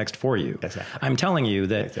writing the text for you. Exactly. I'm telling you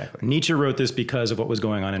that Nietzsche wrote this because of what was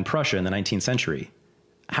going on in Prussia in the 19th century.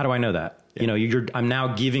 How do I know that? Yeah. You know, I'm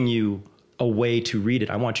now giving you a way to read it.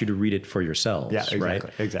 I want you to read it for yourselves, right?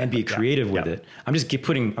 Exactly. And be creative with it. I'm just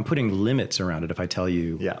putting limits around it if I tell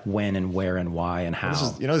you when and where and why and how.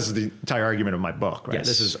 This is the entire argument of my book, right? Yes.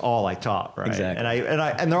 This is all I taught, right? Exactly.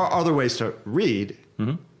 And there are other ways to read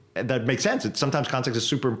that make sense. Sometimes context is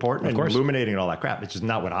super important and illuminating and all that crap. It's just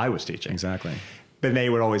not what I was teaching. Exactly. But they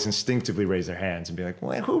would always instinctively raise their hands and be like,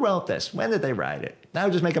 well, who wrote this? When did they write it? I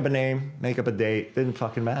would just make up a name, make up a date. Didn't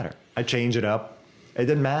fucking matter. I change it up. It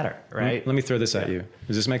didn't matter, right? Let me throw this at you.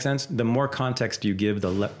 Does this make sense? The more context you give, the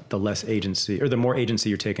less agency, or the more agency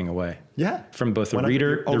you're taking away. Yeah, from both the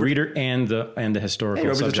reader and the historical.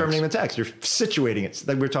 You're over-determining the text. You're situating it.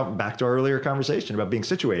 Like we were talking back to our earlier conversation about being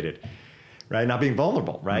situated, right? Not being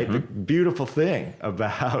vulnerable, right? The beautiful thing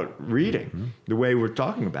about reading, the way we're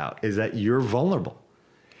talking about, is that you're vulnerable.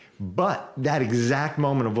 But that exact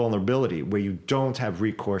moment of vulnerability where you don't have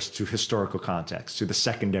recourse to historical context, to the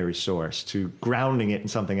secondary source, to grounding it in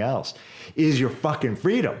something else, is your fucking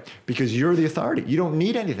freedom, because you're the authority. You don't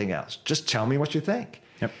need anything else. Just tell me what you think.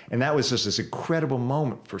 Yep. And that was just this incredible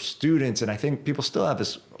moment for students. And I think people still have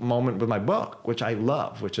this moment with my book, which I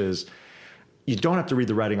love, which is you don't have to read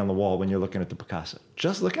the writing on the wall when you're looking at the Picasso.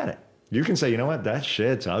 Just look at it. You can say, you know what, that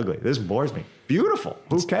shit's ugly. This bores me. Beautiful.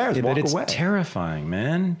 Who cares? Walk but it's away. Terrifying,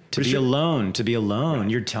 man. To be alone. Right.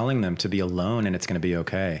 You're telling them to be alone and it's going to be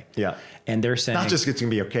okay. Yeah. And they're saying, not just it's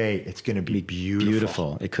going to be okay, it's going to be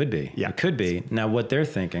beautiful. It could be. Yeah. It could be. Now, what they're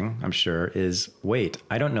thinking, I'm sure, is, wait,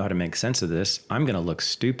 I don't know how to make sense of this. I'm going to look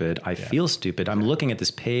stupid. I feel stupid. I'm looking at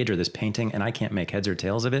this page or this painting and I can't make heads or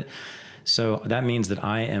tails of it. So that means that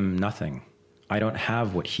I am nothing. I don't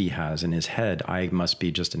have what he has in his head. I must be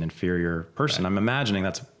just an inferior person. Right. I'm imagining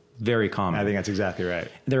that's very common. I think that's exactly right.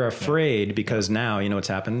 They're afraid because now, you know what's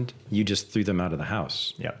happened? You just threw them out of the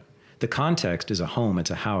house. Yeah. The context is a home, it's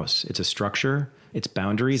a house, it's a structure, it's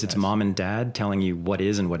boundaries, it's mom and dad telling you what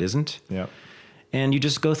is and what isn't. Yeah. And you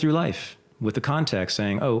just go through life with the context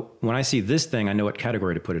saying, oh, when I see this thing, I know what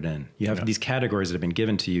category to put it in. You have these categories that have been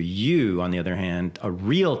given to you. You, on the other hand, a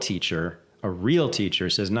real teacher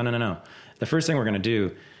says, no. The first thing we're going to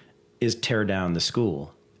do is tear down the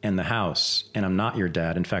school and the house. And I'm not your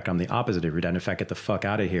dad. In fact, I'm the opposite of your dad. In fact, get the fuck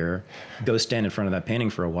out of here. Go stand in front of that painting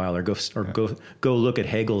for a while, or go look at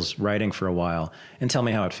Hegel's writing for a while and tell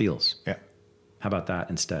me how it feels. Yeah. How about that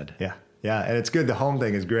instead? Yeah. Yeah. And it's good. The home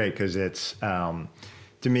thing is great because it's, to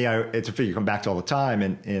me, it's a figure you come back to all the time.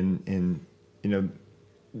 And in you know,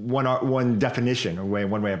 one definition or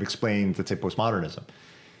one way I've explained, let's say, postmodernism,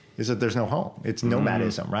 is that there's no home. It's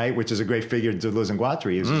nomadism, right? Which is a great figure to Deleuze and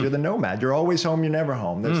Guattari. You're the nomad. You're always home. You're never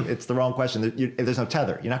home. It's the wrong question. There's no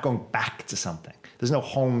tether. You're not going back to something. There's no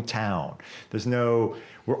hometown.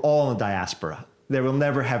 We're all in the diaspora. There will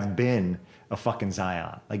never have been a fucking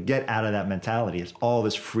Zion. Like, get out of that mentality. It's all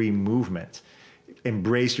this free movement.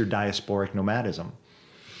 Embrace your diasporic nomadism,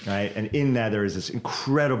 right? And in that, there is this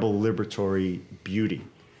incredible liberatory beauty.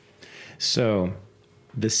 So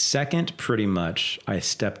the second, pretty much, I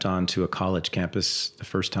stepped onto a college campus the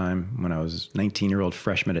first time when I was 19-year-old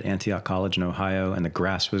freshman at Antioch College in Ohio, and the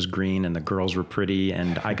grass was green and the girls were pretty,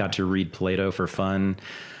 and I got to read Plato for fun.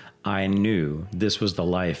 I knew this was the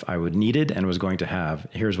life I needed and was going to have.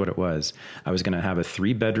 Here's what it was. I was going to have a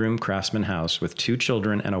 3-bedroom craftsman house with 2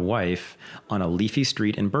 children and a wife on a leafy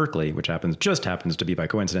street in Berkeley, which just happens to be by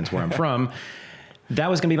coincidence where I'm from. That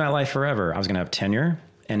was going to be my life forever. I was going to have tenure.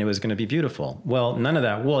 And it was going to be beautiful. Well, none of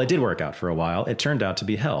that. Well, it did work out for a while. It turned out to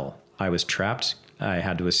be hell. I was trapped. I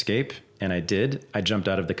had to escape, and I did. I jumped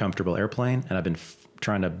out of the comfortable airplane, and I've been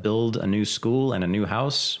trying to build a new school and a new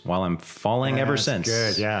house while I'm falling ever since.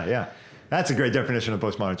 Good. Yeah. That's a great definition of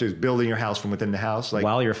postmodern too. Is building your house from within the house, like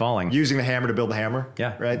while you're falling, using the hammer to build the hammer.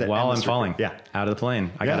 Yeah, right. While I'm falling, out of the plane.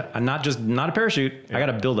 I'm not a parachute. Yeah. I got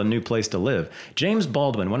to build a new place to live. James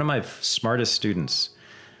Baldwin, one of my smartest students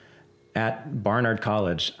at Barnard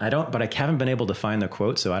College, but I haven't been able to find the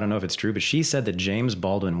quote, so I don't know if it's true, but she said that James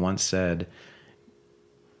Baldwin once said,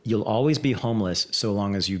 you'll always be homeless so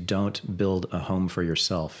long as you don't build a home for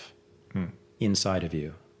yourself inside of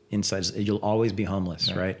you. You'll always be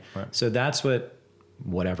homeless, right? So that's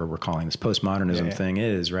whatever we're calling this postmodernism thing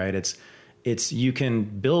is, right? It's you can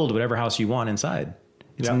build whatever house you want inside.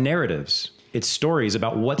 It's narratives. It's stories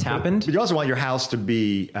about what's happened. But you also want your house to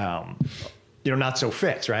be not so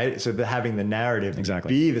fixed, right? So having the narrative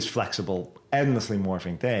be this flexible, endlessly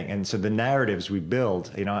morphing thing. And so the narratives we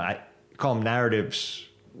build, I call them narratives.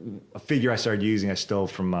 A figure I started using, I stole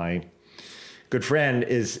from my good friend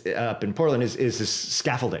is up in Portland, is this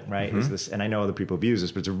scaffolding, right? Is this, and I know other people have used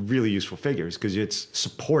this, but it's a really useful figure because it's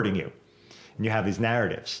supporting you. And you have these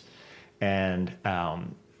narratives. And,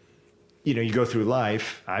 you go through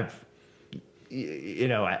life, at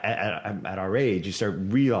our age, you start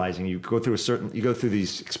realizing you go through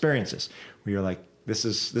these experiences where you're like, this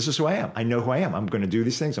is who I am. I know who I am. I'm going to do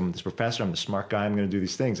these things. I'm this professor. I'm the smart guy. I'm going to do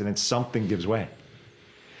these things. And then something gives way.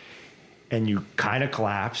 And you kind of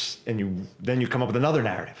collapse, and then you come up with another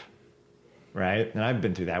narrative, right? And I've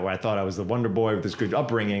been through that where I thought I was the wonder boy with this good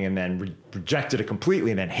upbringing, and then rejected it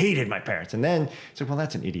completely, and then hated my parents. And then it's like, well,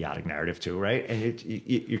 that's an idiotic narrative too, right? And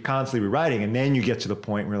you're constantly rewriting, and then you get to the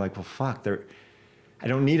point where you're like, well, fuck, I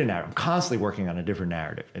don't need a narrative. I'm constantly working on a different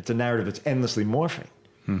narrative. It's a narrative that's endlessly morphing.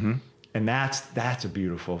 Mm-hmm. And that's a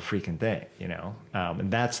beautiful freaking thing,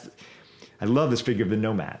 And I love this figure of the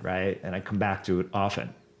nomad, right? And I come back to it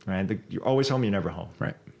often, right? You're always home, you're never home.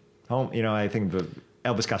 Right. Home, I think the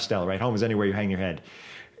Elvis Costello, right? Home is anywhere you hang your head,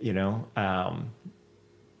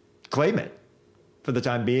 claim it. for the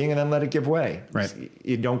time being and then let it give way. Right.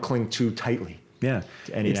 You don't cling too tightly. Yeah.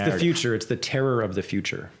 To any it's narrative. the future. It's the terror of the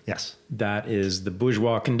future. Yes. That is the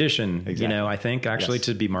bourgeois condition. Exactly. You know, I think actually Yes.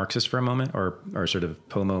 to be Marxist for a moment or sort of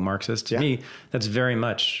pomo-Marxist, to me, that's very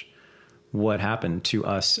much what happened to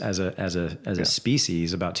us as a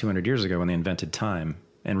species about 200 years ago when they invented time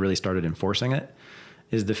and really started enforcing it,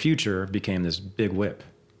 is the future became this big whip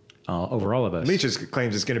over all of us. Nietzsche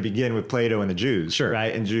claims it's going to begin with Plato and the Jews, Sure.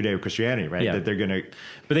 right? And Judeo-Christianity, right? Yeah. That they're going to...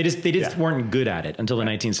 But they just weren't good at it until the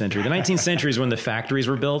 19th century. The 19th century is when the factories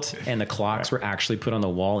were built and the clocks were actually put on the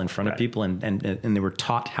wall in front of people and they were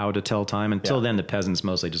taught how to tell time. Until then, the peasants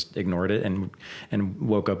mostly just ignored it and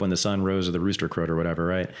woke up when the sun rose or the rooster crowed or whatever,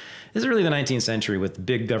 right? This is really the 19th century with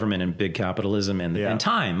big government and big capitalism and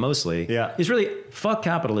time mostly. Yeah. It's really fuck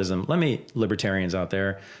capitalism. Let me, libertarians out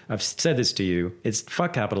there, I've said this to you. It's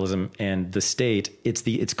fuck capitalism and the state.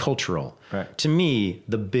 It's cultural. Right. To me,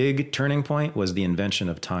 the big turning point was the invention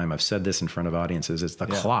of time. I've said this in front of audiences. It's the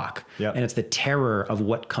clock. Yep. And it's the terror of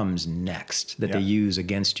what comes next that they use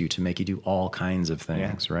against you to make you do all kinds of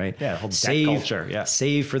things, right? Yeah, whole debt culture. Yeah.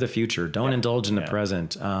 Save for the future. Don't indulge in the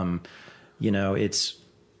present. You know, it's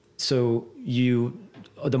so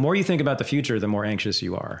the more you think about the future, the more anxious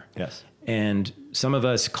you are. Yes. And some of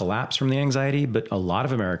us collapse from the anxiety, but a lot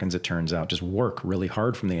of Americans, it turns out, just work really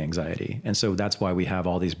hard from the anxiety. And so that's why we have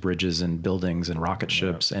all these bridges and buildings and rocket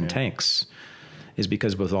ships and tanks, is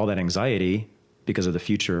because with all that anxiety, because of the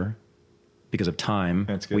future, because of time,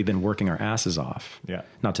 we've been working our asses off. Yeah.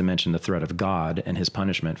 Not to mention the threat of God and his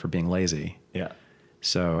punishment for being lazy. Yeah.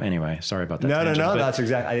 So anyway, sorry about that. No, tangent, but that's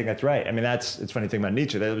exactly, I think that's right. I mean, it's funny thing about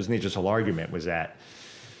Nietzsche. That was Nietzsche's whole argument was that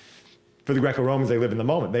for the Greco-Romans, they live in the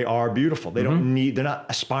moment. They are beautiful. They don't need, they're not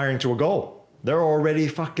aspiring to a goal. They're already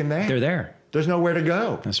fucking there. They're there. There's nowhere to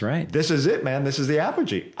go. That's right. This is it, man. This is the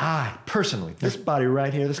apogee. Personally, this body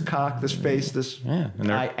right here, this cock, this face,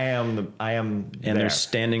 I am And there. they're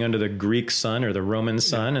standing under the Greek sun or the Roman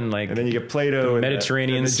sun, and like, and then you get Plato and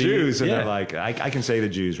Mediterranean the Sea. Jews, and they're like, I can say the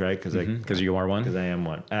Jews, right? Because you are one. Because I am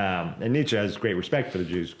one. And Nietzsche has great respect for the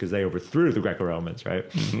Jews because they overthrew the Greco-Romans, right?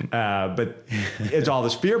 But it's all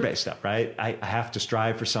this fear-based stuff, right? I have to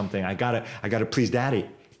strive for something. I gotta please Daddy.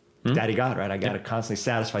 Daddy God, right? I got to constantly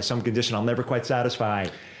satisfy some condition I'll never quite satisfy.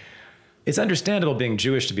 It's understandable being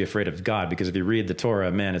Jewish to be afraid of God, because if you read the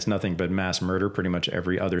Torah, man, it's nothing but mass murder pretty much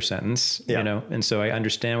every other sentence, you know? And so I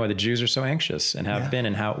understand why the Jews are so anxious and have been,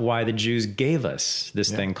 and why the Jews gave us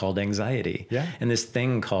this thing called anxiety and this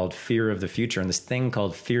thing called fear of the future and this thing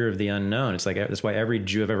called fear of the unknown. It's like, that's why every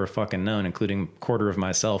Jew I've ever fucking known, including a quarter of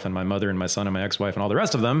myself and my mother and my son and my ex-wife and all the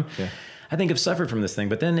rest of them, I think have suffered from this thing.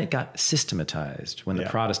 But then it got systematized when the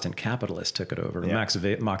Protestant capitalists took it over. Max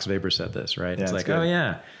Weber said this, right? It's like,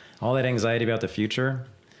 all that anxiety about the future,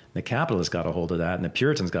 the capitalists got a hold of that and the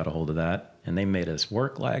Puritans got a hold of that, and they made us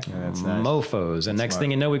work like mofos. And next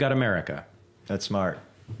thing you know, we got America. That's smart.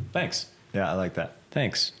 Thanks. Yeah, I like that.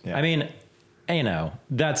 Thanks. Yeah. I mean, you know,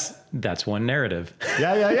 that's one narrative.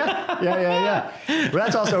 Yeah.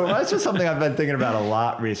 But that's just something I've been thinking about a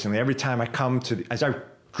lot recently. Every time I come to, as I've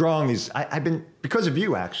drawn these, I've been, because of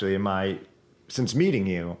you actually, since meeting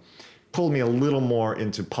you, pulled me a little more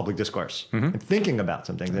into public discourse and thinking about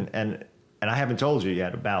some things. And I haven't told you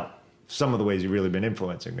yet about some of the ways you've really been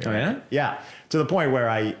influencing me. Oh, yeah? Yeah. To the point where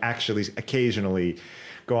I actually occasionally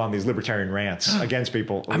go on these libertarian rants against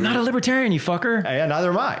people. I'm not a libertarian, you fucker. Yeah, neither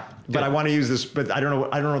am I. But I want to use this, but I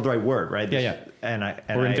don't know the right word, right? And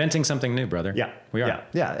we're inventing something new, brother. Yeah. We are.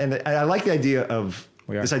 Yeah. And I like the idea of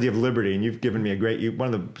this idea of liberty, and you've given me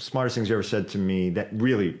one of the smartest things you ever said to me that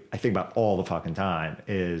really I think about all the fucking time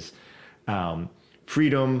is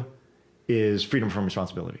freedom is freedom from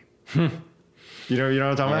responsibility. You know what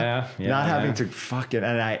I'm talking about? Not having to fucking,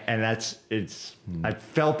 I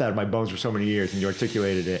felt that in my bones for so many years, and you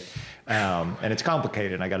articulated it. And it's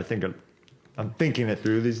complicated, and I'm thinking it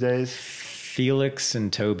through these days. Felix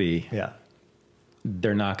and Toby. Yeah.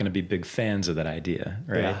 They're not going to be big fans of that idea,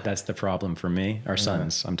 right? Yeah. That's the problem for me. Our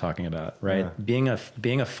sons, I'm talking about, right? Yeah.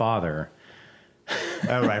 Being a father.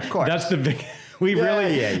 Oh, right, of course. That's the big.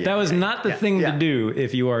 That was not the thing to do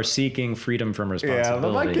if you are seeking freedom from responsibility. Yeah,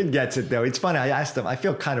 but my kid gets it though. It's funny. I asked him. I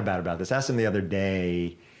feel kind of bad about this. I asked him the other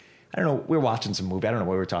day. I don't know. We were watching some movie. I don't know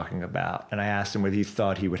what we were talking about, and I asked him whether he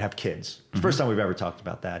thought he would have kids. It's the first time we've ever talked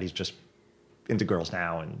about that. He's just into girls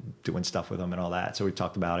now and doing stuff with them and all that. So we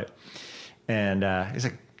talked about it. And he's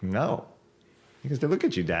like, no. He goes, look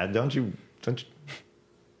at you, Dad. Don't you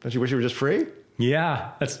wish you were just free?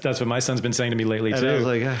 Yeah, that's what my son's been saying to me lately, too. I was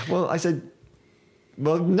like, I said,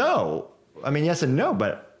 well, no. I mean, yes and no,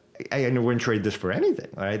 but I wouldn't trade this for anything,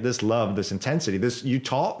 all right? This love, this intensity, you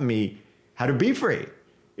taught me how to be free.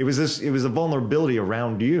 It was a vulnerability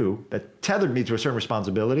around you that tethered me to a certain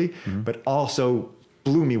responsibility, but also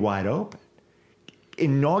blew me wide open.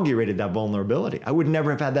 Inaugurated that vulnerability. I would never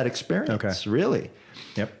have had that experience, really.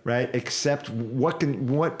 Yep. Right? Except what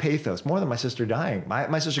pathos? More than my sister dying.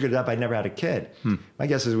 My sister could have died, but I never had a kid. My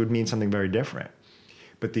guess is it would mean something very different.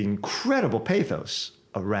 But the incredible pathos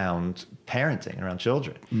around parenting, around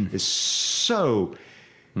children, is so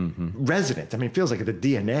resonant. I mean, it feels like the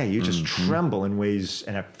DNA. You just tremble in ways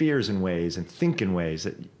and have fears in ways and think in ways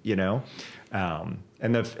that, you know.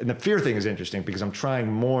 And the fear thing is interesting because I'm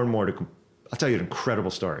trying more and more to. I'll tell you an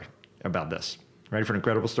incredible story about this. Ready for an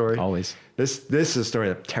incredible story? Always. This is a story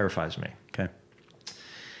that terrifies me. Okay.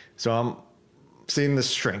 So I'm seeing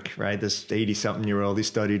this shrink, right? This 80-something-year-old. He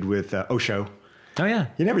studied with Osho. Oh, yeah.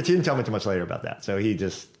 He didn't tell me too much later about that. So he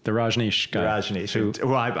just... The Rajneesh guy.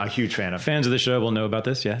 Well, I'm a huge fan of... Fans of the show will know about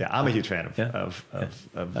this, yeah. Yeah, I'm a huge fan of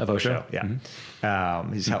Osho. Yeah.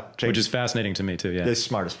 He's helped... Which is fascinating to me, too, yeah. He's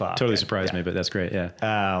smart as fuck. Totally surprised me, but that's great,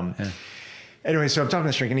 yeah. Anyway, so I'm talking to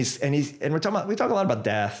the shrink, and we talk a lot about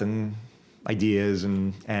death and ideas,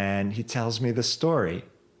 and he tells me this story.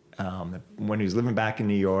 When he was living back in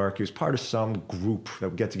New York, he was part of some group that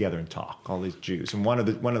would get together and talk, all these Jews. And one of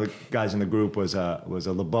the guys in the group was a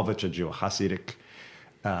Lubavitcher Jew, a Hasidic,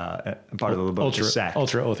 part of the Lubavitcher sect.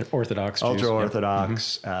 Ultra-Orthodox Jews.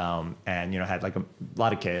 Ultra-Orthodox, and, had like a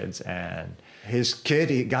lot of kids. And his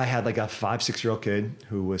guy had like a 5-6-year-old kid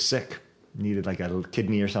who was sick, needed like a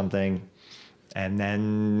kidney or something. And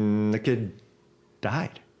then the kid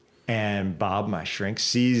died. And Bob, my shrink,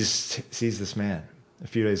 sees this man a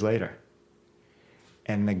few days later.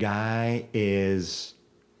 And the guy is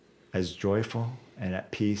as joyful and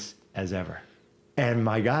at peace as ever. And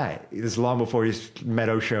my guy, this is long before he's met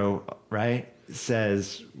Osho, right,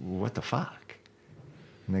 says, what the fuck?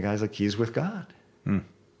 And the guy's like, he's with God.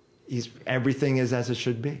 Everything is as it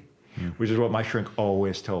should be, which is what my shrink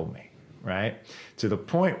always told me, right? To the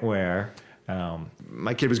point where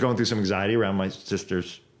my kid was going through some anxiety around my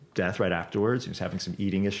sister's death right afterwards. He was having some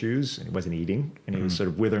eating issues, and he wasn't eating, and he was sort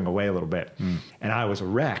of withering away a little bit. And I was a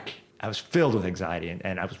wreck. I was filled with anxiety,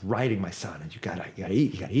 and I was writing my son, and you gotta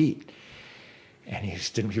eat. And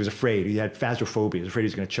he was afraid. He had phasmophobia. He was afraid he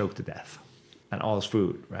was going to choke to death on all his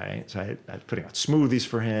food, right? So I was putting out smoothies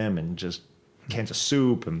for him and just cans of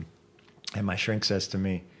soup, and my shrink says to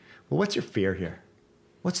me, well, what's your fear here?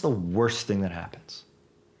 What's the worst thing that happens?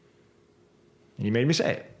 And he made me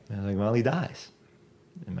say it. And I was like, well, he dies.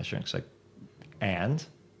 And my shrink's like, and?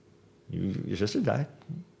 Your sister died.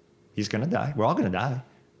 He's going to die. We're all going to die.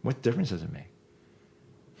 What difference does it make?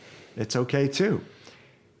 It's okay, too.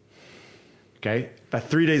 Okay? About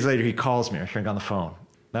 3 days later, he calls me, our shrink, on the phone.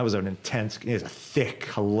 That was an intense, he has a thick,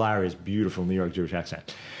 hilarious, beautiful New York Jewish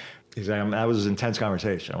accent. He's like, that was an intense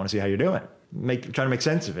conversation. I want to see how you're doing. Trying to make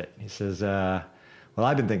sense of it. He says, well,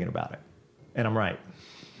 I've been thinking about it. And I'm right.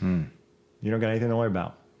 You don't got anything to worry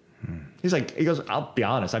about. He goes, I'll be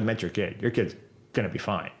honest, I met your kid. Your kid's going to be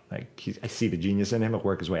fine. Like, I see the genius in him. He'll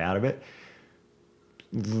work his way out of it.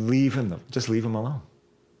 Just leave him alone.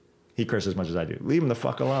 He curses as much as I do. Leave him the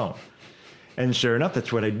fuck alone. And sure enough,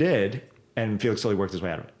 that's what I did. And Felix slowly worked his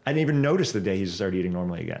way out of it. I didn't even notice the day he just started eating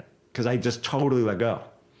normally again, because I just totally let go.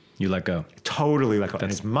 You let go. Totally let go.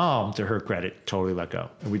 And his mom, to her credit, totally let go.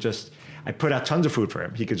 And I put out tons of food for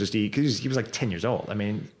him. He could just eat, because he was like 10 years old. I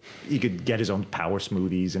mean, he could get his own power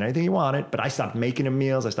smoothies and anything he wanted, but I stopped making him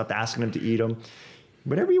meals. I stopped asking him to eat them.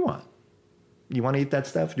 Whatever you want. You want to eat that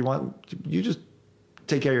stuff? You just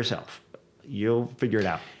take care of yourself. You'll figure it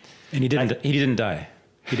out. And he didn't die.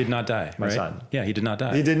 He did not die, my right? son. Yeah, he did not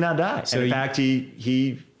die. He did not die. So and in fact,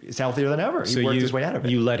 he is healthier than ever. He worked his way out of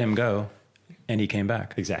it. You let him go, and he came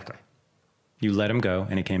back. Exactly. You let him go,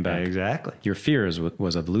 and he came back. Exactly. Your fears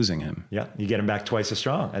was of losing him. Yeah, you get him back twice as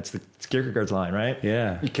strong. That's Kierkegaard's line, right?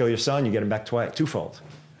 Yeah. You kill your son, you get him back twofold.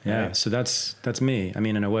 Yeah, right? so that's me. I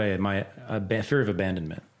mean, in a way, my fear of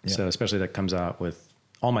abandonment. Yeah. So especially that comes out with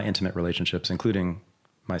all my intimate relationships, including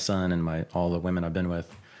my son and all the women I've been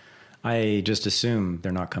with. I just assume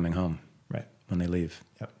they're not coming home right when they leave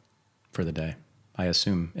for the day. I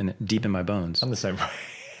assume deep in my bones. I'm the same way.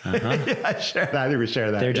 Yeah, I share that. I think we share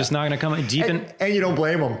that. They're just not going to come deep in. And you don't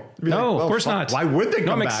blame them. No, of course not. Why would they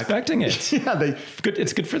come back? I'm expecting it.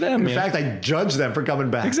 It's good for them. In fact, I judge them for coming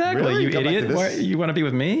back. Exactly. Really? You idiot. You want to be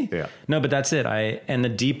with me? Yeah. No, but that's it. And the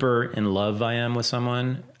deeper in love I am with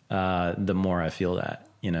someone, the more I feel that,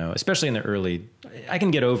 especially in the early, I can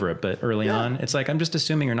get over it, but early on, it's like, I'm just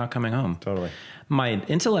assuming you're not coming home. Totally. My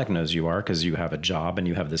intellect knows you are, because you have a job and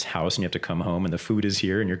you have this house and you have to come home and the food is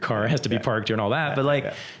here and your car has to be parked here and all that.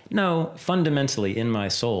 But no, fundamentally in my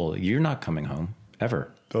soul, you're not coming home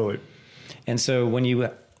ever. Totally. And so when you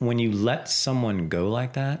when you let someone go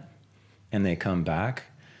like that and they come back,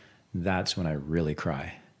 that's when I really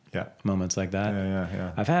cry. Yeah. Moments like that.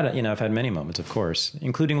 Yeah. I've had many moments, of course,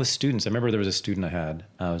 including with students. I remember there was a student I had.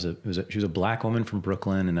 She was a black woman from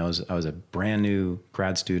Brooklyn, and I was a brand new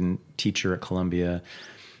grad student teacher at Columbia,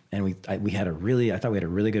 and I thought we had a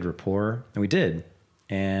really good rapport, and we did.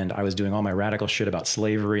 And I was doing all my radical shit about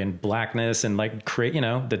slavery and blackness and like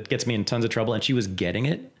that gets me in tons of trouble, and she was getting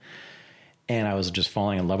it. And I was just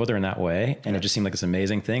falling in love with her in that way. And it just seemed like this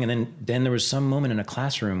amazing thing. And then there was some moment in a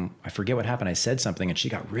classroom, I forget what happened. I said something and she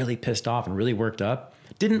got really pissed off and really worked up.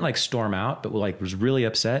 Didn't like storm out, but like was really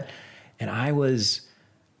upset. And I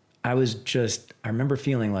remember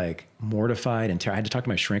feeling like mortified and I had to talk to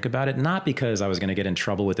my shrink about it. Not because I was going to get in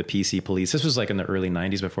trouble with the PC police. This was like in the early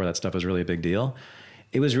 90s before that stuff was really a big deal.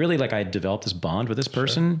 It was really like I developed this bond with this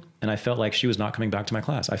person, and I felt like she was not coming back to my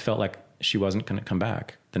class. I felt like she wasn't going to come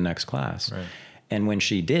back the next class. Right. And when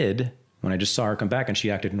she did, when I just saw her come back and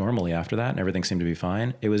she acted normally after that and everything seemed to be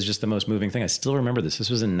fine, it was just the most moving thing. I still remember this. This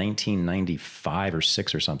was in 1995 or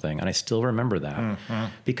 6 or something. And I still remember that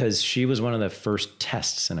because she was one of the first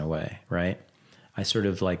tests in a way, right? I sort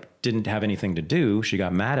of like didn't have anything to do. She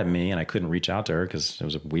got mad at me and I couldn't reach out to her because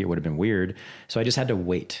it would have been weird. So I just had to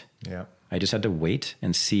wait. Yeah. I just had to wait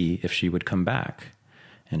and see if she would come back.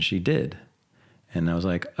 And she did. And I was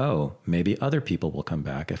like, oh, maybe other people will come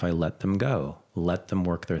back if I let them go, let them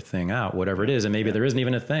work their thing out, whatever it is. And maybe there isn't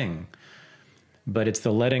even a thing. But it's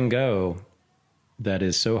the letting go that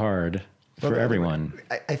is so hard for everyone.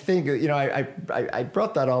 I think, I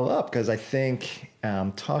brought that all up because I think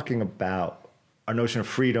talking about our notion of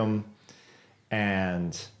freedom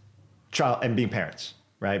and being parents.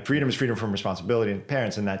 Right? Freedom is freedom from responsibility and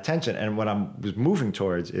parents and that tension. And what I was moving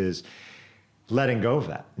towards is letting go of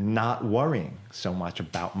that, not worrying so much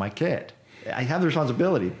about my kid. I have the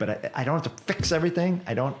responsibility, but I don't have to fix everything.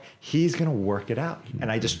 He's going to work it out.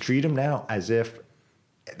 And I just treat him now as if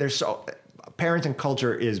parenting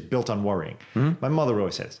culture is built on worrying. Mm-hmm. My mother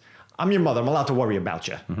always says, I'm your mother. I'm allowed to worry about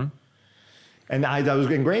you. Mm-hmm. And that was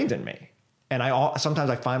ingrained in me. And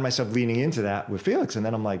sometimes I find myself leaning into that with Felix. And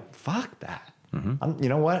then I'm like, fuck that. Mm-hmm. You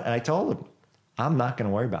know what? And I told him, I'm not going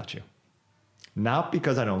to worry about you. Not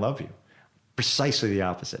because I don't love you. Precisely the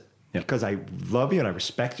opposite. Yep. Because I love you and I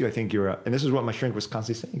respect you. I think and this is what my shrink was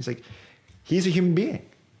constantly saying. He's like, he's a human being.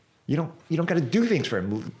 You don't got to do things for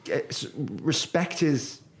him. Respect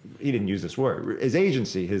he didn't use this word, his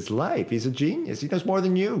agency, his life. He's a genius. He knows more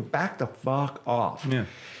than you. Back the fuck off. Yeah.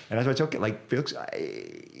 And that's why I told him, like, Felix,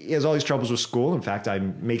 he has all these troubles with school. In fact,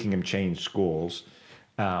 I'm making him change schools.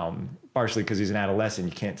 Partially because he's an adolescent,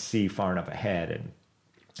 you can't see far enough ahead, and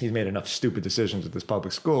he's made enough stupid decisions at this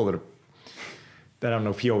public school that I don't know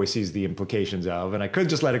if he always sees the implications of, and I could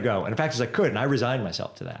just let it go. And in fact, I could, and I resigned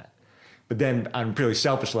myself to that. But then on pretty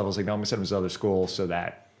selfish levels, like, no, I'm going to send him to other schools so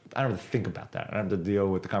that I don't have to think about that. I don't have to deal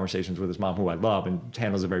with the conversations with his mom, who I love and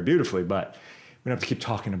handles it very beautifully, but we don't have to keep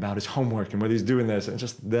talking about his homework and whether he's doing this, and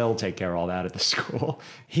they'll take care of all that at the school.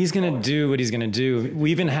 He's going to do what he's going to do. We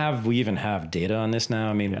even have data on this now.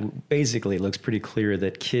 I mean, basically it looks pretty clear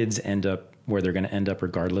that kids end up where they're going to end up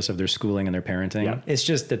regardless of their schooling and their parenting. Yeah. It's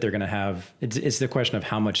just that they're going to have, it's the question of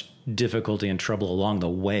how much difficulty and trouble along the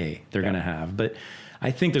way they're going to have. But I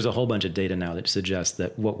think there's a whole bunch of data now that suggests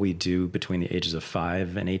that what we do between the ages of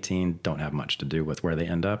 5 and 18 don't have much to do with where they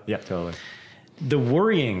end up. Yeah, totally. The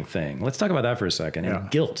worrying thing, let's talk about that for a second. And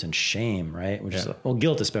guilt and shame, right? Which is,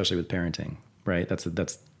 guilt, especially with parenting, right? That's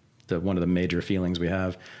one of the major feelings we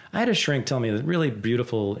have. I had a shrink tell me a really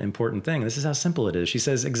beautiful, important thing. This is how simple it is. She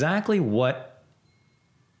says, exactly what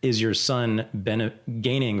is your son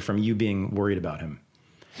gaining from you being worried about him?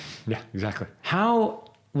 Yeah, exactly. How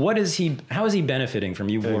is he benefiting from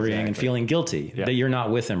you worrying and feeling guilty that you're not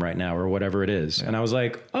with him right now or whatever it is? Yeah. And I was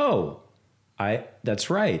like, that's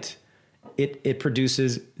right. It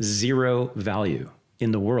produces zero value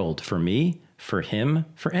in the world for me, for him,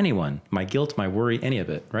 for anyone. My guilt, my worry, any of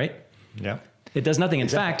it, right? Yeah. It does nothing. In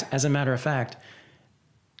fact, as a matter of fact,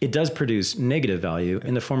 it does produce negative value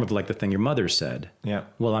in the form of like the thing your mother said. Yeah.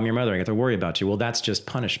 Well, I'm your mother. I get to worry about you. Well, that's just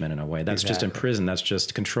punishment in a way. That's just in prison. That's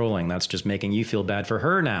just controlling. That's just making you feel bad for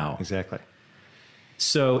her now. Exactly.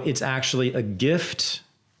 So it's actually a gift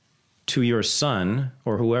to your son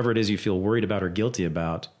or whoever it is you feel worried about or guilty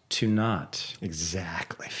about to not feel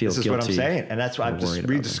guilty. This is what I'm saying. And that's why I'm just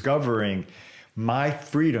rediscovering my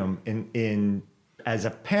freedom in as a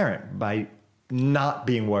parent by not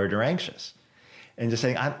being worried or anxious. And just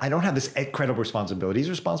saying, I don't have this incredible responsibility. He's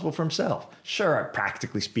responsible for himself. Sure,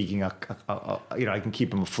 practically speaking, I can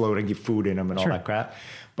keep him afloat and keep food in him and all that crap.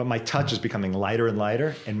 But my touch is becoming lighter and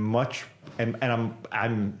lighter, and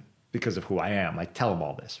I'm because of who I am. I tell him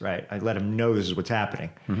all this, right? I let him know this is what's happening.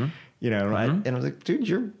 You know, and I was like, dude,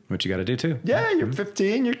 you're... What you got to do too. Yeah, you're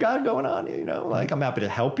 15. You got it going on. You know, like, I'm happy to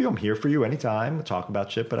help you. I'm here for you anytime. We'll talk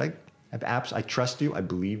about shit. But I trust you. I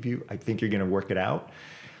believe you. I think you're going to work it out.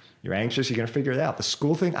 You're anxious. You're going to figure it out. The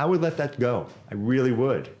school thing, I would let that go. I really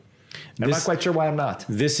would. I'm not quite sure why I'm not.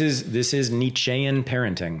 This is Nietzschean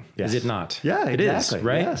parenting, is it not? Yeah, exactly. It is,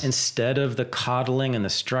 right? Yes. Instead of the coddling and the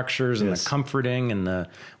structures and the comforting and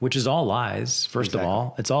which is all lies, first of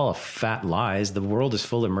all. It's all a fat lies. The world is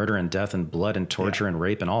full of murder and death and blood and torture and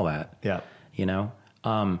rape and all that. Yeah. You know?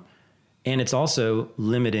 And it's also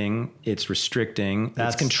limiting, it's restricting,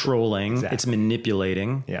 it's controlling, it's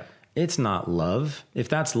manipulating. Yeah. It's not love. If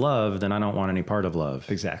that's love, then I don't want any part of love.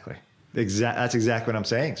 Exactly. That's exactly what I'm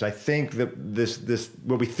saying. So I think that this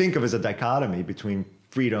what we think of as a dichotomy between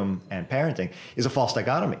freedom and parenting is a false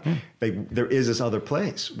dichotomy. There is this other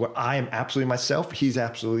place where I am absolutely myself, he's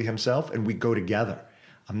absolutely himself, and we go together.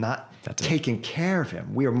 I'm not taking care of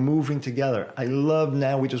him. We are moving together. I love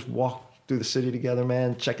now we just walk through the city together,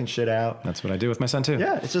 man, checking shit out. That's what I do with my son too.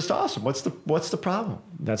 Yeah, it's just awesome. What's the problem?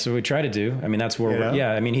 That's what we try to do. I mean, that's where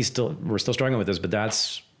we're still struggling with this, but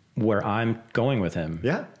that's where I'm going with him.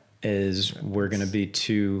 Yeah. Is we're going to be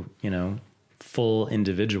two, full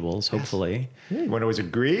individuals, hopefully. Yeah, you won't always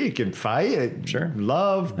agree. You can fight. Sure.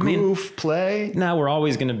 Love, goof, play. Now we're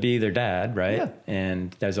always going to be their dad, right? Yeah.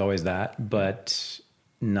 And there's always that, but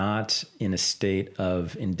not in a state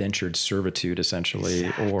of indentured servitude,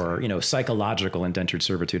 essentially, or, psychological indentured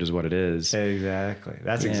servitude is what it is. Exactly.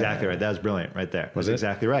 That's exactly right. That was brilliant right there. Was That's it?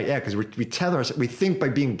 Exactly right. Yeah, because we tell ourselves, we think by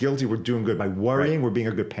being guilty, we're doing good. By worrying, we're being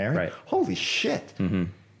a good parent. Right. Holy shit.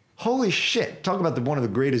 Holy shit. Talk about one of the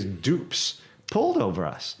greatest dupes pulled over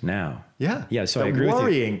us. Now. Yeah. Yeah, so I agree with you.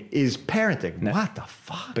 Worrying is parenting. Now, what the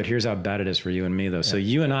fuck? But here's how bad it is for you and me, though. Yeah. So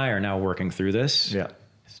you and I are now working through this. Yeah.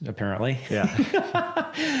 Apparently. Yeah.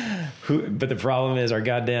 But the problem is our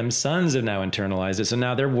goddamn sons have now internalized it. So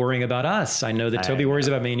now they're worrying about us. I know that Toby worries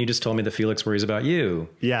about me, and you just told me that Felix worries about you.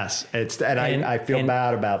 Yes. I feel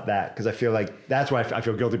bad about that, because I feel like that's why I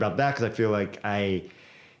feel guilty about that, because I feel like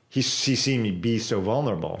he's seen me be so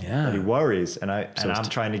vulnerable that he worries, and I'm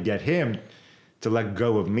trying to get him to let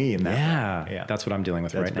go of me in that way. Yeah. That's what I'm dealing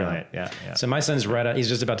with right brilliant. now. Yeah. So my son's he's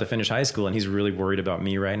just about to finish high school, and he's really worried about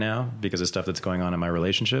me right now because of stuff that's going on in my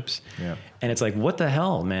relationships. Yeah. And it's like, what the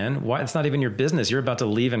hell, man? Why? It's not even your business. You're about to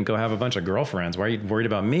leave and go have a bunch of girlfriends. Why are you worried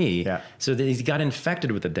about me? Yeah. So he got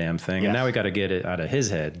infected with the damn thing, and now we got to get it out of his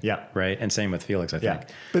head. Yeah. Right. And same with Felix, I think.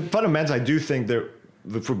 But fundamentally, I do think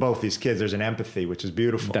for both these kids, there's an empathy, which is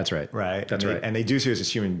beautiful. That's right. Right. That's right. And they do see us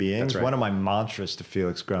as human beings. That's right. One of my mantras to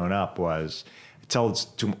Felix growing up was, I told it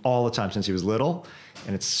to him all the time since he was little,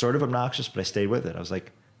 and it's sort of obnoxious, but I stayed with it. I was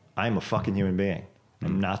like, I am a fucking human being.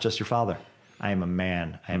 I'm not just your father. I am a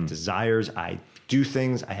man. I have desires. I do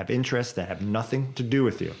things. I have interests that have nothing to do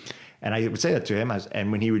with you. And I would say that to him,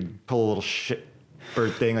 and when he would pull a little shit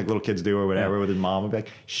bird thing like little kids do or whatever with his mom, I'd be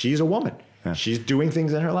like, she's a woman. Yeah. She's doing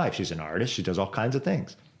things in her life. She's an artist. She does all kinds of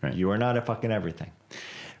things. Right. You are not a fucking everything.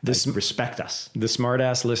 Respect us. The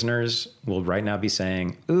smart-ass listeners will right now be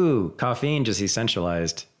saying, ooh, Coffeen just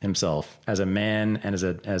essentialized himself as a man and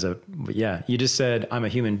you just said, I'm a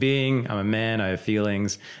human being, I'm a man, I have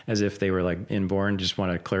feelings, as if they were like inborn. Just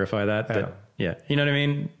want to clarify that. Yeah. You know what I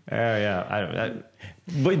mean?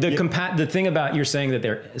 But the thing about you're saying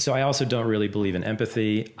that so I also don't really believe in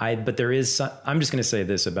empathy. But there is I'm just going to say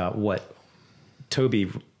this about what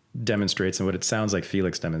Toby demonstrates and what it sounds like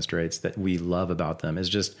Felix demonstrates that we love about them is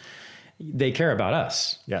just they care about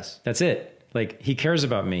us. Yes. That's it. Like he cares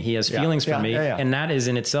about me. He has feelings for me. And that is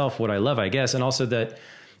in itself what I love, I guess. And also that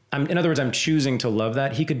in other words, I'm choosing to love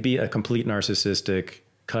that. He could be a complete narcissistic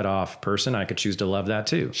cut off person. I could choose to love that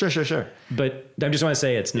too. Sure. But I just want to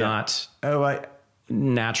say it's not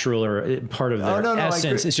natural or part of their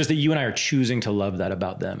essence. It's just that you and I are choosing to love that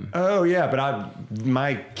about them. Oh yeah. But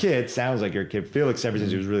my kid sounds like your kid. Felix, ever since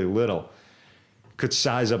he was really little, could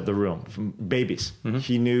size up the room from babies.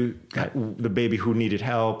 He knew the baby who needed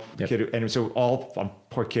help. Kid, and so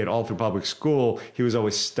poor kid, all through public school, he was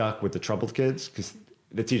always stuck with the troubled kids because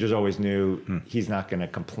the teachers always knew he's not going to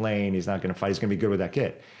complain. He's not going to fight. He's going to be good with that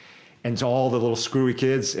kid. And so all the little screwy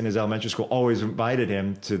kids in his elementary school always invited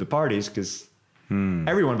him to the parties because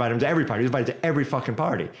everyone invited him to every party. He was invited to every fucking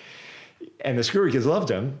party. And the screwy kids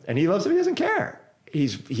loved him, and he loves him. He doesn't care. He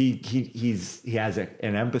has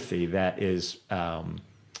an empathy that is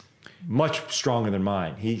much stronger than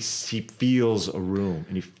mine. He feels a room,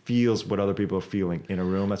 and he feels what other people are feeling in a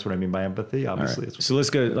room. That's what I mean by empathy. Obviously, right. So let's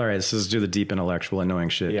go. All right, so let's do the deep intellectual annoying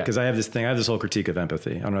shit. Because I have this whole critique of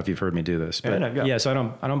empathy. I don't know if you've heard me do this, but so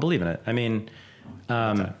I don't believe in it. I mean,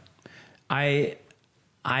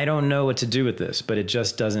 I don't know what to do with this, but it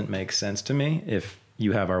just doesn't make sense to me. If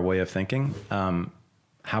you have our way of thinking,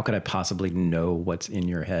 how could I possibly know what's in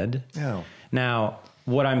your head? No. Now,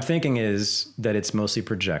 what I'm thinking is that it's mostly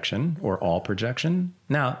projection or all projection.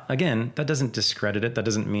 Now, again, that doesn't discredit it. That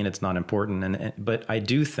doesn't mean it's not important. But I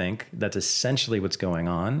do think that's essentially what's going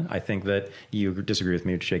on. I think that you disagree with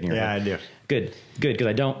me shaking your head. Yeah, I do. Good. Because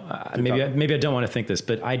I don't, maybe I don't want to think this,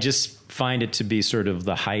 but I just find it to be sort of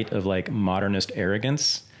the height of like modernist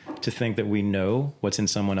arrogance to think that we know what's in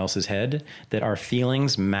someone else's head, that our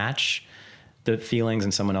feelings match the feelings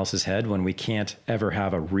in someone else's head when we can't ever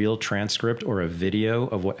have a real transcript or a video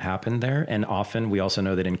of what happened there. And often we also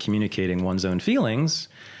know that in communicating one's own feelings,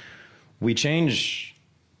 we change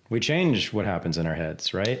what happens in our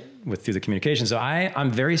heads, right? Through the communication. So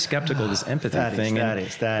I'm very skeptical of this empathy thing.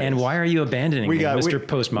 And why are you abandoning me, Mr.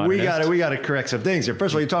 Postmodernist? We got to correct some things here.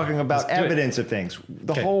 First of all, you're talking about evidence of things.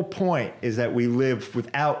 The whole point is that we live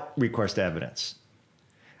without recourse to evidence.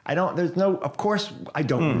 I don't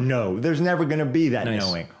know. There's never going to be that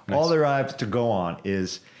knowing. All there is to go on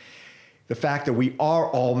is the fact that we are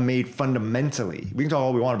all made fundamentally. We can talk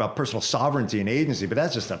all we want about personal sovereignty and agency, but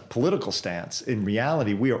that's just a political stance. In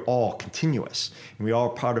reality, we are all continuous. And we are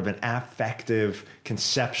part of an affective,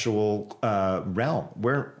 conceptual realm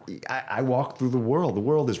where I walk through the world. The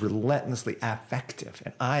world is relentlessly affective,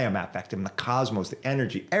 and I am affective. And the cosmos, the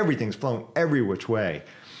energy, everything's flowing every which way.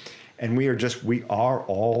 And we are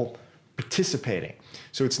all participating.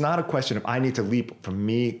 So it's not a question of I need to leap from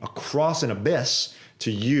me across an abyss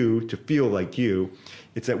to you to feel like you.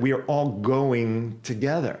 It's that we are all going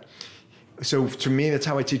together. So to me, that's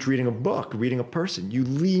how I teach reading a book, reading a person. You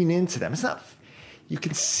lean into them. It's not, you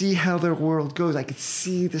can see how their world goes. I can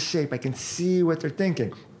see the shape. I can see what they're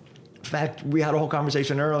thinking. In fact, we had a whole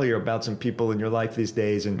conversation earlier about some people in your life these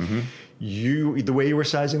days, and the way you were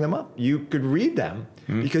sizing them up, you could read them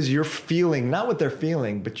because you're feeling not what they're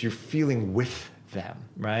feeling, but you're feeling with them,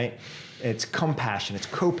 right? It's compassion, it's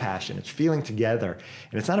co-passion, it's feeling together.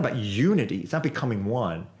 And it's not about unity, it's not becoming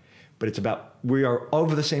one, but it's about we are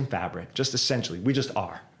over the same fabric, just essentially, we just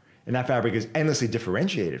are. And that fabric is endlessly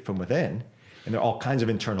differentiated from within, and there are all kinds of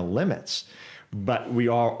internal limits. But we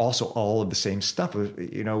are also all of the same stuff.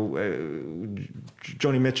 You know,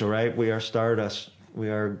 Joni Mitchell, right? We are stardust. We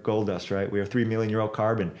are gold dust, right? We are 3 million-year-old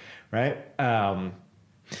carbon, right?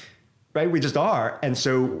 Right? We just are. And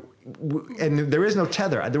so, and there is no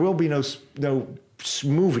tether. There will be no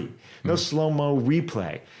movie, no slow-mo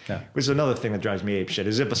replay. Yeah. Which is another thing that drives me apeshit,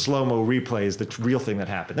 is if a slow-mo replay is the real thing that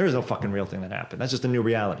happened. There is no fucking real thing that happened. That's just a new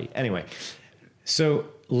reality. Anyway. So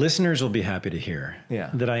listeners will be happy to hear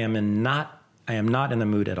that I am not in the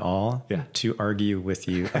mood at all to argue with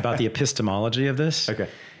you about the epistemology of this. Okay.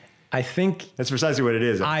 I think that's precisely what it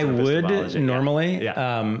is. I would normally,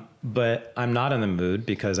 but I'm not in the mood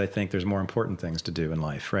because I think there's more important things to do in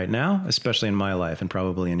life right now, especially in my life and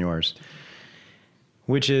probably in yours,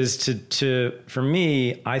 which is for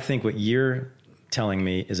me, I think what you're telling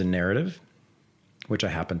me is a narrative, which I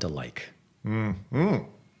happen to like.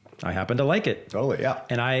 I happen to like it. Totally, yeah.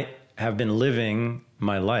 And I have been living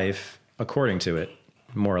my life according to it,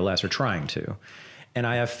 more or less, or trying to. And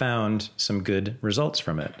I have found some good results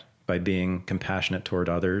from it by being compassionate toward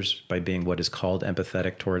others, by being what is called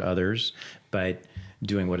empathetic toward others, by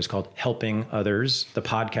doing what is called helping others. The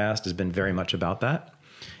podcast has been very much about that.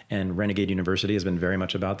 And Renegade University has been very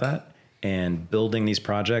much about that. And building these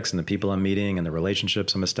projects and the people I'm meeting and the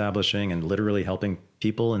relationships I'm establishing and literally helping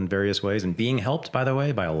people in various ways and being helped, by the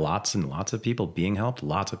way, by lots and lots of people being helped.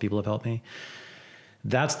 Lots of people have helped me.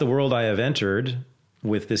 That's the world I have entered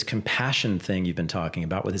with this compassion thing you've been talking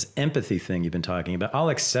about, with this empathy thing you've been talking about. I'll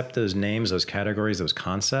accept those names, those categories, those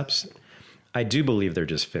concepts. I do believe they're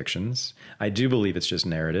just fictions. I do believe it's just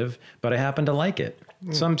narrative, but I happen to like it.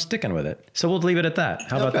 So I'm sticking with it. So we'll leave it at that.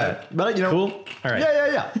 How about that? But, you know, cool? All right.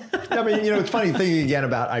 Yeah. I mean, you know, it's funny thinking again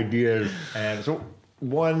about ideas. And so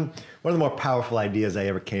one of the more powerful ideas I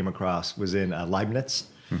ever came across was in Leibniz.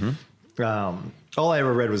 All I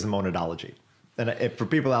ever read was the monadology. And for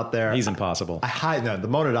people out there, he's impossible. The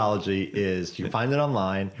monadology is, you can find it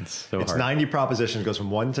online. It's hard. 90 propositions, goes from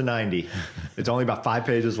 1 to 90. It's only about 5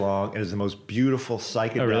 pages long. It is the most beautiful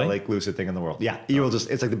psychedelic lucid thing in the world. Yeah,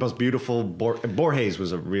 it's like the most beautiful. Borges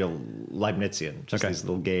was a real Leibnizian. Just these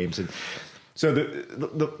little games. And so,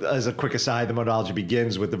 as a quick aside, the monadology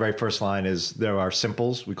begins with the very first line is there are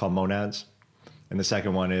simples we call monads, and the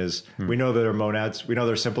second one is we know there are monads. We know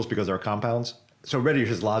there are simples because there are compounds. So already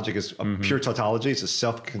his logic is a pure tautology. It's a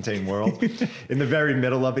self-contained world. In the very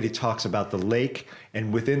middle of it, he talks about the lake.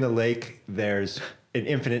 And within the lake, there's an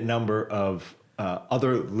infinite number of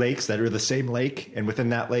other lakes that are the same lake, and within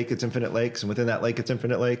that lake it's infinite lakes, and within that lake it's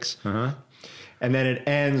infinite lakes. And then it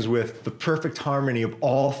ends with the perfect harmony of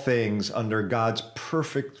all things under God's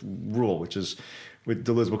perfect rule, which is what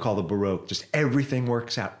Deleuze would call the Baroque. Just everything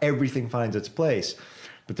works out, everything finds its place.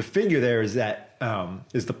 But the figure there is that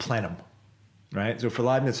is the plenum, right? So for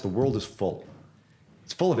Leibniz, the world is full.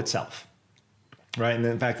 It's full of itself, right? And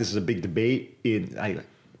in fact, this is a big debate.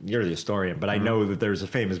 You're the historian, but I know that there's a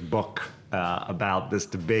famous book about this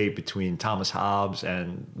debate between Thomas Hobbes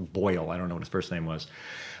and Boyle. I don't know what his first name was,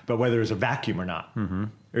 but whether there's a vacuum or not.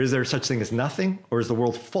 Or is there such thing as nothing, or is the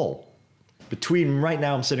world full? Between right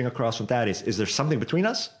now, I'm sitting across from Thaddeus. Is there something between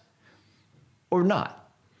us or not?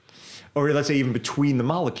 Or let's say even between the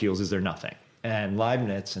molecules, is there nothing? And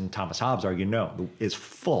Leibniz and Thomas Hobbes argue, no, it's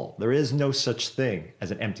full. There is no such thing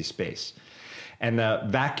as an empty space. And the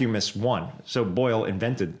vacuumists won. So Boyle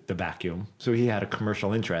invented the vacuum, so he had a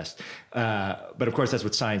commercial interest. But of course, that's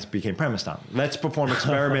what science became premised on. Let's perform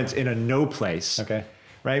experiments in a no place. Okay.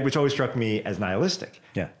 Right, which always struck me as nihilistic.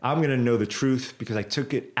 Yeah, I'm going to know the truth because I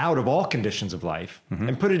took it out of all conditions of life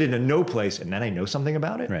and put it in a no place, and then I know something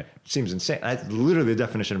about it. Right, seems insane. That's literally the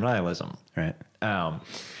definition of nihilism. Right.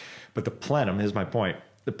 But the plenum, here's my point.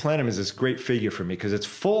 The plenum is this great figure for me because it's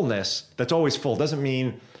fullness that's always full. Doesn't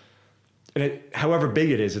mean, and however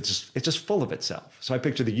big it is, it's just full of itself. So I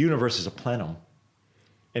picture the universe as a plenum,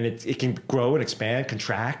 and it can grow and expand,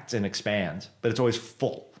 contract and expand, but it's always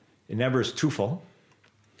full. It never is too full.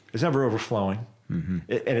 It's never overflowing, and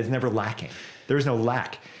it's never lacking. There is no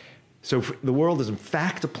lack. So the world is in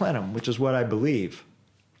fact a plenum, which is what I believe.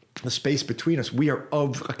 The space between us, we are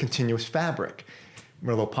of a continuous fabric.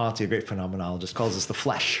 Merleau-Ponty, a great phenomenologist, calls us the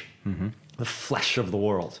flesh of the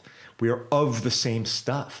world. We are of the same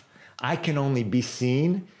stuff. I can only be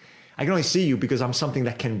seen. I can only see you because I'm something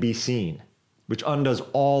that can be seen, which undoes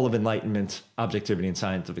all of Enlightenment, objectivity, and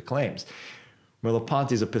scientific claims.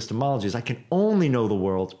 Merleau-Ponty's epistemology is I can only know the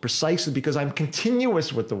world precisely because I'm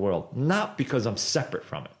continuous with the world, not because I'm separate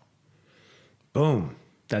from it. Boom.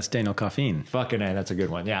 That's Daniel Coffeen. Fucking A, that's a good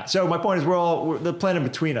one. Yeah. So my point is we're the planet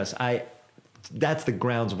between us. That's the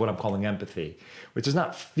grounds of what I'm calling empathy, which is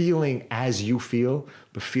not feeling as you feel,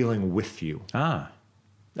 but feeling with you.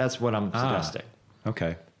 That's what I'm suggesting.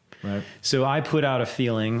 Okay. Right. So I put out a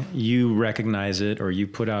feeling, you recognize it, or you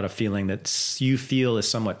put out a feeling that you feel is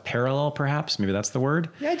somewhat parallel, perhaps. Maybe that's the word.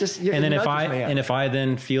 Yeah, and then if I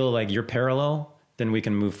then feel like you're parallel, then we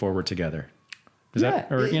can move forward together. Is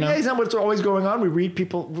that, or, it's not what's always going on. We read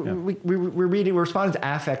people, we're responding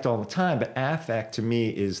to affect all the time, but affect to me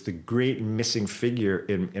is the great missing figure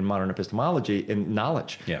in modern epistemology, in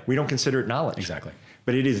knowledge. Yeah. We don't consider it knowledge. Exactly.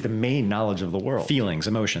 But it is the main knowledge of the world. Feelings,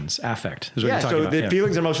 emotions, affect is what you're talking about. The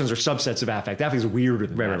feelings and emotions are subsets of affect. Affect is weirder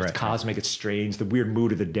than that. It's cosmic, it's strange, the weird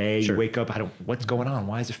mood of the day. Sure. You wake up, what's going on?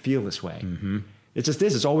 Why does it feel this way? It just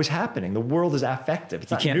is. It's always happening. The world is affective.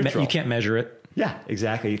 It's not neutral. You can't measure it. Yeah,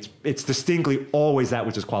 exactly. It's distinctly always that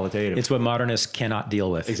which is qualitative. It's what modernists cannot deal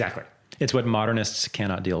with. Exactly. It's what modernists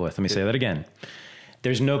cannot deal with. Let me say that again.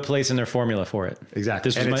 There's no place in their formula for it. Exactly.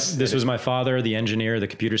 This was my father, the engineer, the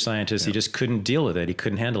computer scientist. Yeah. He just couldn't deal with it. He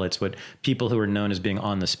couldn't handle it. It's what people who are known as being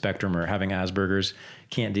on the spectrum or having Asperger's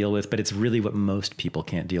can't deal with. But it's really what most people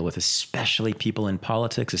can't deal with, especially people in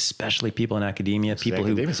politics, especially people in academia. It's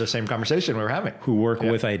the same conversation we were having. Who work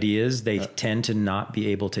with ideas. They tend to not be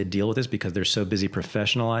able to deal with this because they're so busy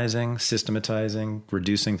professionalizing, systematizing,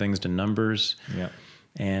 reducing things to numbers. Yeah.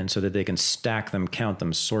 And so that they can stack them, count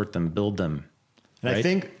them, sort them, build them. And right?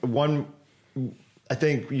 I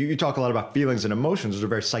think you talk a lot about feelings and emotions, which are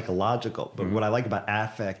very psychological. But what I like about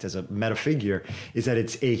affect as a meta figure is that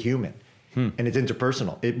it's ahuman and it's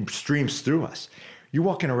interpersonal. It streams through us. You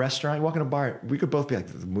walk in a restaurant, you walk in a bar, we could both be like,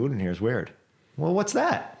 the mood in here is weird. Well, what's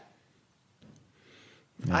that?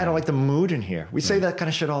 Yeah. I don't like the mood in here. We say that kind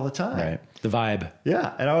of shit all the time. Right. The vibe.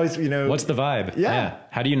 Yeah. And always, what's the vibe? Yeah.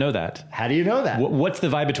 How do you know that? What's the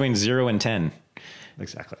vibe between 0 and 10?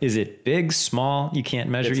 Exactly. Is it big, small? You can't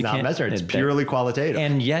measure. It's not measured. It's purely qualitative.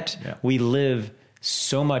 And yet we live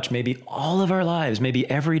so much, maybe all of our lives, maybe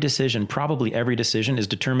every decision, probably every decision is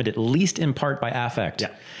determined at least in part by affect.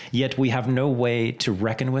 Yeah. Yet we have no way to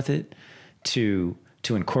reckon with it, to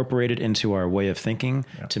incorporate it into our way of thinking,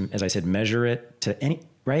 to, as I said, measure it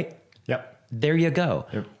right? Yep. There you go.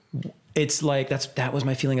 Yep. It's like, that was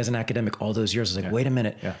my feeling as an academic all those years. I was like, wait a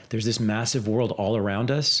minute, there's this massive world all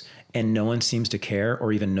around us and no one seems to care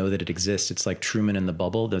or even know that it exists. It's like Truman in the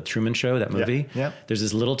Bubble, the Truman Show, that movie. Yeah. There's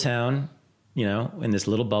this little town, in this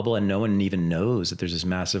little bubble and no one even knows that there's this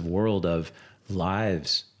massive world of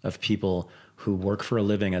lives of people who work for a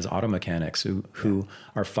living as auto mechanics, who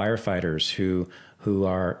are firefighters, who who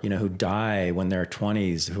are, you know, who die when they're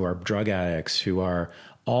 20s, who are drug addicts, who are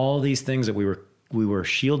all these things that we were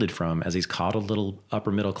shielded from as these coddled little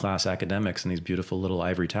upper middle class academics in these beautiful little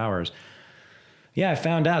ivory towers. Yeah, I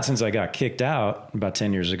found out since I got kicked out about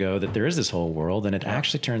 10 years ago that there is this whole world, and it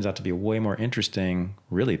actually turns out to be way more interesting,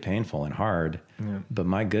 really painful and hard. Yeah. But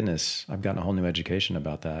my goodness, I've gotten a whole new education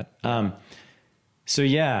about that. So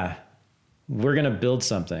yeah, we're going to build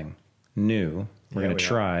something new. We're going to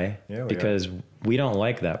try because we don't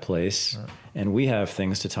like that place, and we have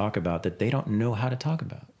things to talk about that they don't know how to talk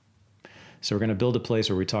about. So we're going to build a place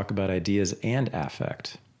where we talk about ideas and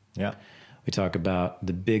affect. Yeah. We talk about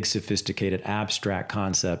the big, sophisticated, abstract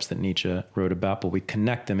concepts that Nietzsche wrote about, but we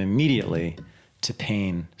connect them immediately to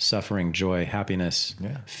pain, suffering, joy, happiness,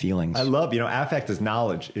 feelings. I love, affect as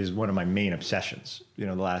knowledge is one of my main obsessions,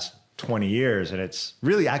 the last 20 years. And it's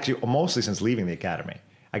really actually mostly since leaving the academy.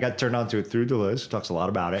 I got turned on to it through Deleuze, talks a lot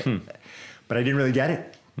about it, but I didn't really get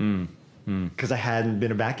it because I hadn't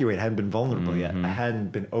been evacuated, hadn't been vulnerable yet. I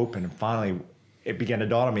hadn't been open. And finally, it began to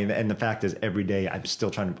dawn on me. And the fact is, every day I'm still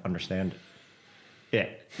trying to understand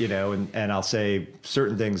it, and I'll say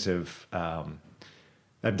certain things I've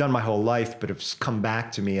done my whole life, but have come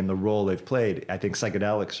back to me in the role they've played. I think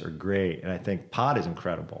psychedelics are great. And I think pot is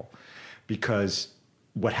incredible because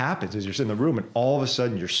what happens is you're sitting in the room and all of a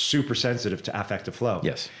sudden you're super sensitive to affective flow.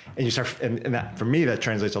 Yes. And you start, and that, for me, that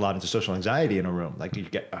translates a lot into social anxiety in a room. Like you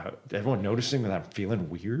get everyone noticing that I'm feeling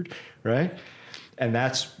weird, right? And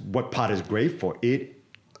that's what pot is great for. It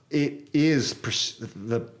is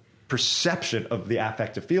the perception of the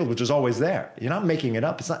affective field, which is always there. You're not making it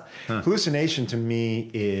up. It's not hallucination. To me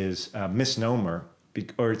is a misnomer,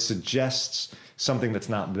 or it suggests something that's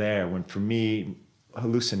not there. When for me,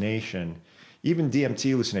 hallucination, even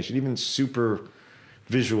DMT hallucination, even super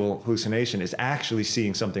visual hallucination, is actually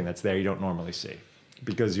seeing something that's there you don't normally see,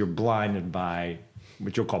 because you're blinded by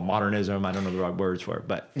what you'll call modernism. I don't know the right words for it,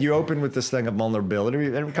 but you open with this thing of vulnerability,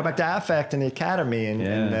 and we come back to affect in the academy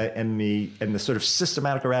and the sort of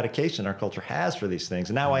systematic eradication our culture has for these things.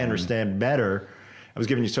 And now I understand better. I was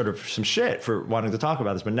giving you sort of some shit for wanting to talk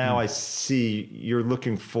about this, but now I see you're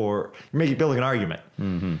building an argument.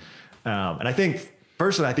 And I think,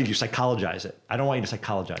 personally, I think you psychologize it. I don't want you to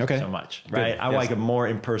psychologize it so much, right? I like it more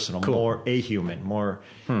impersonal, more ahuman, more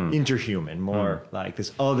interhuman, more like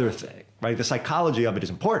this other thing, right? The psychology of it is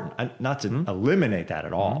important, not to eliminate that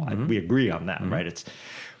at all. We agree on that, right?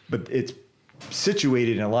 But it's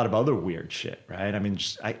situated in a lot of other weird shit, right? I mean,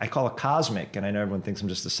 I call it cosmic, and I know everyone thinks I'm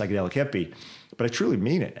just a psychedelic hippie, but I truly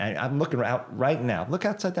mean it. I'm looking out right now. Look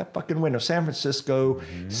outside that fucking window. San Francisco,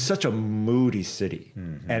 such a moody city.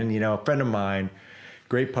 And, a friend of mine,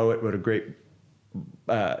 great poet,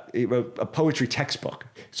 he wrote a poetry textbook.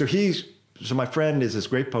 So my friend is this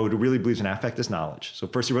great poet who really believes in affect as knowledge. So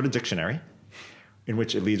first he wrote a dictionary in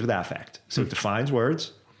which it leads with affect. So it defines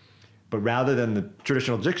words, but rather than the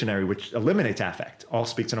traditional dictionary, which eliminates affect, all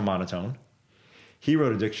speaks in a monotone, he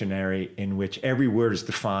wrote a dictionary in which every word is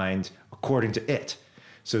defined according to it.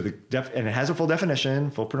 So and it has a full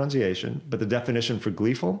definition, full pronunciation, but the definition for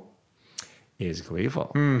gleeful is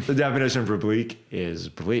gleeful. The definition for bleak is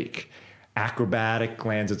bleak. Acrobatic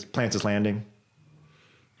plants its landing.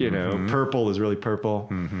 Purple is really purple.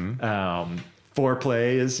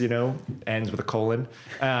 Foreplay is, ends with a colon.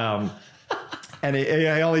 And he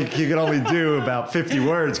could only do about 50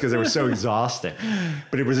 words because they were so exhausting.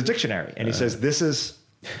 But it was a dictionary. And he says,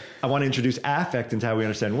 I want to introduce affect into how we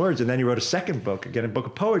understand words. And then he wrote a second book, again, a book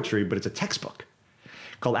of poetry, but it's a textbook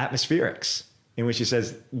called Atmospherics, in which he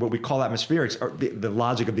says what we call atmospherics are the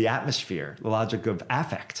logic of the atmosphere, the logic of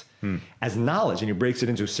affect as knowledge. And he breaks it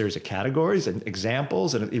into a series of categories and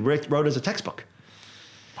examples, and he wrote as a textbook.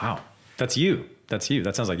 Wow. That's you. That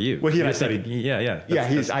sounds like you. Well, he and I studied. Yeah.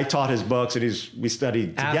 I taught his books, and we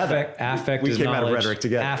studied together. Affect we is came knowledge. out of Rhetoric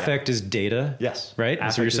together. Affect is data. Yes. Right?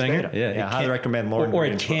 That's what you're saying? Data. Yeah. I highly recommend Lauren. Or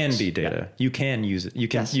it can be data. Yeah. You can use it.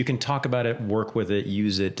 You can talk about it, work with it,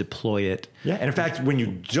 use it, deploy it. Yeah. And in fact, when you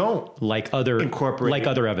don't incorporate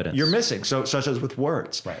other evidence, you're missing. So such as with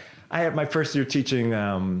words. Right. I had my first year teaching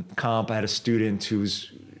comp. I had a student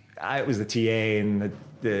I was the TA, and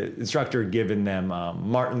the instructor had given them some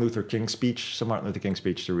Martin Luther King speech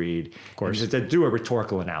to read. Of course. And he said, do a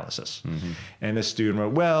rhetorical analysis. And the student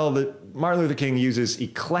wrote, Martin Luther King uses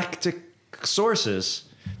eclectic sources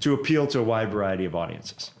to appeal to a wide variety of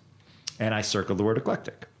audiences. And I circled the word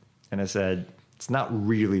eclectic. And I said, it's not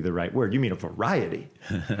really the right word. You mean a variety,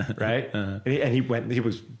 right? And he went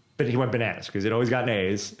bananas because he'd always gotten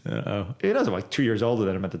A's. He was like 2 years older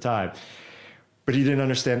than him at the time. but he didn't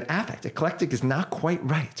understand affect. Eclectic is not quite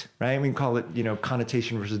right? We call it,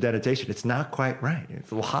 connotation versus denotation. It's not quite right.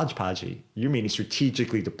 It's a little hodgepodgey. You mean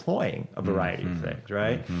strategically deploying a variety of things,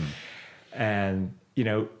 right? And,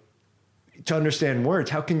 to understand words,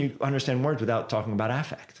 how can you understand words without talking about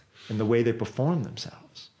affect and the way they perform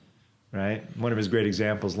themselves, right? One of his great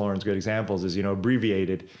examples, Lauren's great examples is,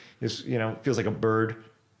 abbreviated is, feels like a bird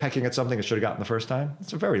pecking at something it should have gotten the first time.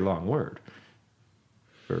 It's a very long word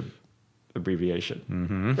for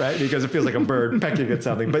abbreviation, right? Because it feels like a bird pecking at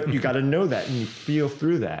something, but you got to know that and you feel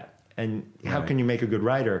through that. And how can you make a good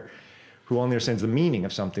writer who only understands the meaning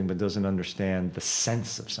of something but doesn't understand the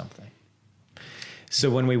sense of something? So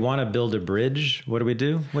when we want to build a bridge, what do we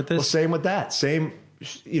do with this? Well, same with that. Same,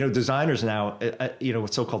 designers now,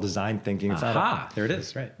 what's so-called design thinking. It's there it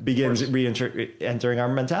is, right. Begins entering our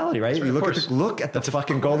mentality, right? Right, you look at the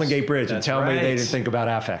fucking Golden Gate Bridge and tell me they didn't think about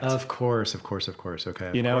affect. Of course.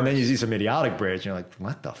 Okay. And then you see some idiotic bridge and you're like,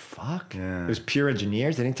 what the fuck? Yeah. There's pure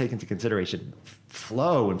engineers. They didn't take into consideration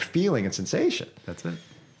flow and feeling and sensation. That's it.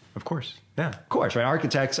 Of course. Yeah. Of course, right?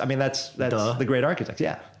 Architects, that's the great architects.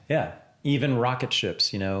 Yeah. Yeah. Even rocket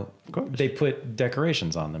ships, they put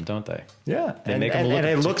decorations on them, don't they? Yeah. They make them look and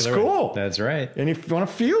it looks cool. Way. That's right. And if you want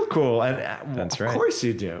to feel cool, and that's of right. course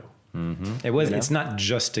you do. It's not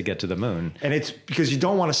just to get to the moon. And it's because you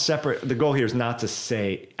don't want to separate. The goal here is not to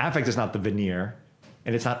say affect is not the veneer,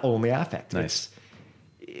 and it's not only affect. Nice.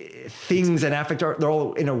 Things and affect they're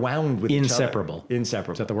all interwound with inseparable. Each other.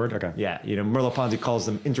 Inseparable. Is that the word? Okay. Yeah. Merleau-Ponty calls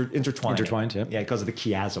them intertwined. Intertwined, yeah. Yeah, he calls it the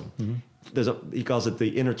chiasm. He calls it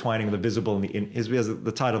the intertwining of the visible and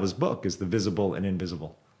the title of his book is The Visible and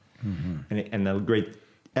Invisible. And the great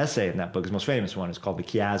essay in that book, his most famous one, is called The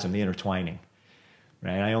Chiasm, the intertwining.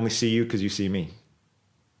 Right? I only see you because you see me.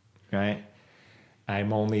 Right? I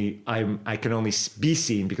can only be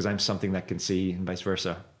seen because I'm something that can see, and vice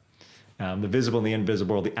versa. The visible and the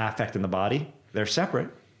invisible, the affect and the body, they're separate.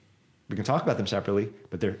 We can talk about them separately,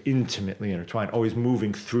 but they're intimately intertwined, always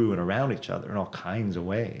moving through and around each other in all kinds of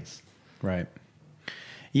ways. Right.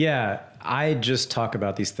 Yeah, I just talk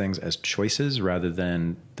about these things as choices rather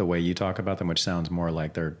than the way you talk about them, which sounds more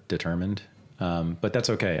like they're determined. But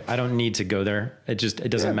that's okay. I don't need to go there. It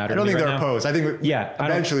doesn't matter. I don't think right they're opposed. I think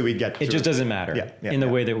eventually we'd get to it. Just doesn't matter in the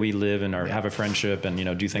way that we live and have a friendship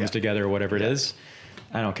and do things together or whatever it is.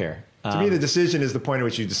 I don't care. To me, the decision is the point at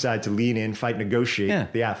which you decide to lean in, fight,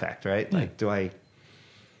 negotiate the affect, right? Like, do I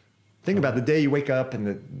think about the day you wake up and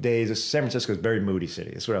the days? San Francisco is a very moody city.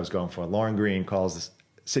 That's what I was going for. Lauren Green calls this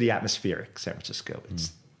city atmospheric, San Francisco.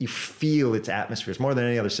 You feel its atmosphere. It's more than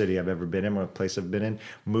any other city I've ever been in or a place I've been in.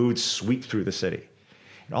 Moods sweep through the city.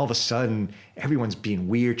 And all of a sudden, everyone's being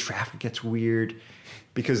weird. Traffic gets weird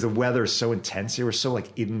because the weather is so intense here. We're so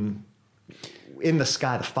like in the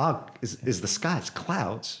sky. The fog is the sky. It's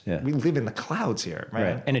clouds. Yeah. We live in the clouds here,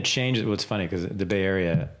 right? And it changes. What's funny, because the Bay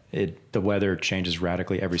Area, the weather changes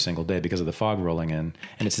radically every single day because of the fog rolling in.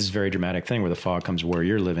 And it's this very dramatic thing where the fog comes where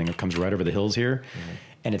you're living. It comes right over the hills here.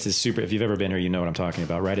 And it's this super, if you've ever been here, you know what I'm talking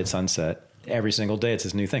about. Right at sunset, every single day, it's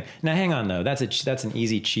this new thing. Now, hang on, though. That's an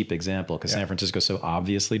easy, cheap example because San Francisco's so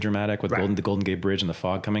obviously dramatic with the Golden Gate Bridge and the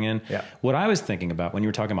fog coming in. Yeah. What I was thinking about when you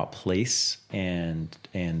were talking about place and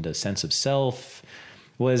a sense of self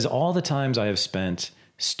was all the times I have spent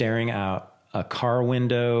staring out a car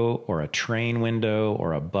window or a train window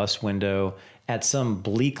or a bus window at some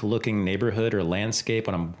bleak looking neighborhood or landscape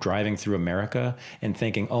when I'm driving through America and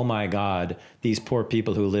thinking, oh my God, these poor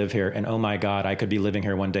people who live here, and oh my God, I could be living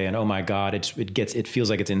here one day, and oh my God, it feels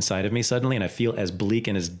like it's inside of me suddenly, and I feel as bleak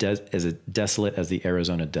and as desolate as the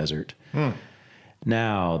Arizona desert.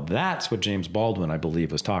 Now, that's what James Baldwin, I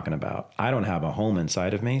believe, was talking about. I don't have a home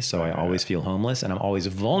inside of me, so I always feel homeless, and I'm always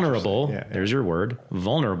vulnerable. There's your word,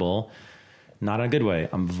 vulnerable. Not in a good way.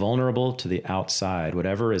 I'm vulnerable to the outside.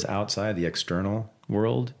 Whatever is outside, the external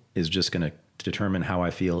world, is just going to determine how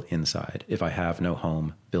I feel inside if I have no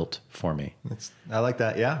home built for me. I like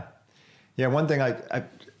that. Yeah. Yeah. One thing an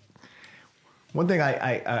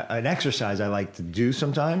exercise I like to do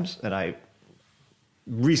sometimes, and I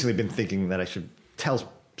recently been thinking that I should tell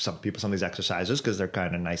some people some of these exercises because they're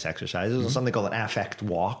kind of nice exercises. Something called an affect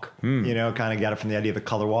walk, kind of get it from the idea of the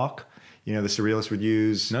color walk. The surrealists would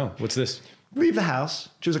use. No. What's this? Leave the house,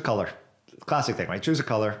 choose a color. Classic thing, right? Choose a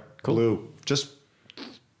color, cool. Blue. Just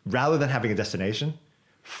rather than having a destination,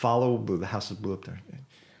 follow blue. The house is blue up there.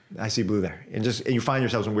 I see blue there. And you find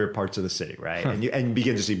yourselves in weird parts of the city, right? And you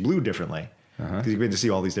begin to see blue differently because you begin to see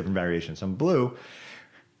all these different variations. On blue,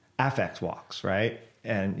 affect walks, right?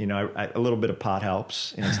 And, a little bit of pot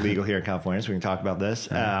helps. It's legal here in California, so we can talk about this.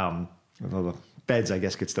 A little Beds, I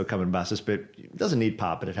guess, could still come in buses, but it doesn't need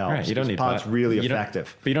pot, but it helps. Right, you don't need pot's pot. really You don't-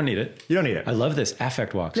 effective. But you don't need it. You don't need it. I love this.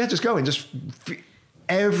 Affect walks. Yeah, just go and just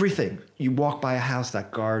everything. You walk by a house,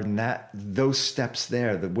 that garden, those steps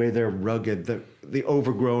there, the way they're rugged, the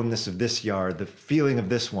overgrownness of this yard, the feeling of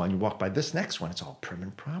this one. You walk by this next one, it's all prim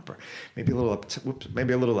and proper. Maybe a little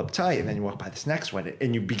uptight, and then you walk by this next one,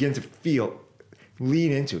 and you begin to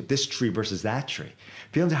lean into it, this tree versus that tree.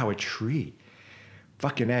 Feel into how a tree.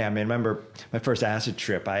 Fucking A. I mean, I remember my first acid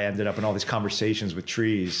trip, I ended up in all these conversations with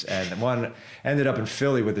trees, and one ended up in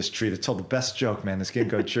Philly with this tree that told the best joke, man, this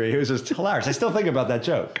ginkgo tree. It was just hilarious. I still think about that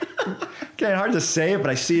joke. Okay, hard to say it, but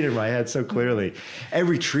I see it in my head so clearly.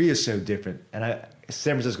 Every tree is so different. And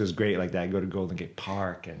San Francisco is great like that. I go to Golden Gate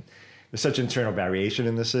Park, and there's such internal variation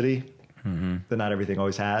in the city that not everything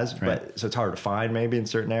always has. Right. But so it's hard to find maybe in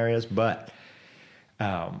certain areas. But,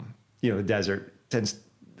 the desert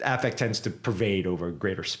affect tends to pervade over a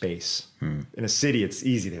greater space. In a city, it's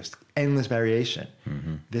easy. There's endless variation.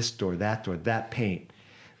 This door, that paint.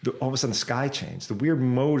 All of a sudden, the sky changed. The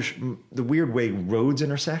weird way roads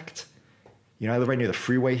intersect. I live right near the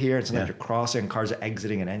freeway here, and sometimes you're crossing, and cars are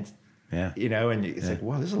exiting, and it's like,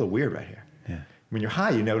 whoa, this is a little weird right here. Yeah. When you're high,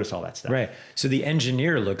 you notice all that stuff. Right. So the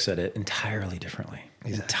engineer looks at it entirely differently.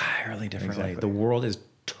 Entirely differently. Exactly. The world is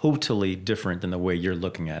totally different than the way you're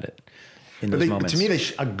looking at it in those moments. To me,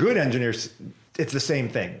 a good engineer, it's the same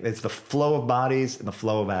thing. It's the flow of bodies and the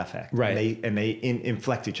flow of affect. Right. And they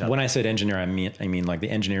inflect each other. When I said engineer, I mean like the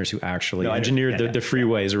engineers who actually engineered the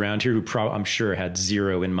freeways around here, who I'm sure had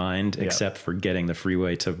zero in mind except for getting the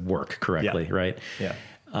freeway to work correctly, right? Yeah.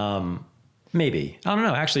 Maybe. I don't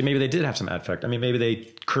know. Actually, maybe they did have some affect. I mean, maybe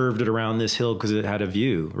they curved it around this hill because it had a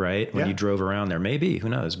view, right? When you drove around there. Maybe. Who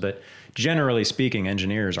knows? But generally speaking,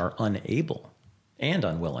 engineers are unable and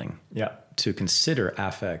unwilling to consider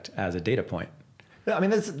affect as a data point. I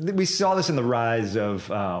mean, we saw this in the rise of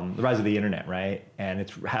the internet, right? And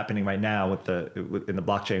it's happening right now in the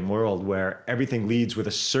blockchain world, where everything leads with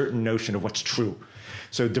a certain notion of what's true.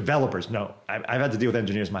 So developers know. I've had to deal with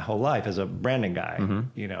engineers my whole life as a branding guy,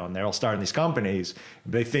 and they're all starting these companies.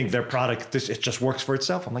 They think their product, it just works for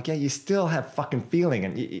itself. I'm like, yeah, you still have fucking feeling,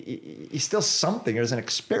 and you still something. There's an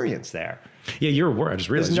experience there. Yeah, I just realized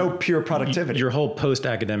there's no pure productivity. Your whole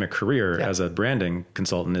post-academic career as a branding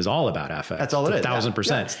consultant is all about affect. That's all it is.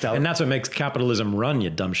 1,000%. And that's what makes capitalism run, you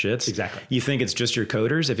dumb shits. Exactly. You think it's just your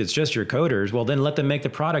coders? If it's just your coders, well, then let them make the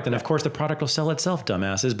product. And of course, the product will sell itself,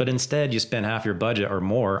 dumbasses. But instead, you spend half your budget or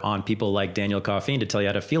more on people like Daniel Coffeen to tell you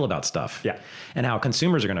how to feel about stuff. Yeah. And how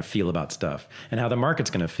consumers are going to feel about stuff. And how the market's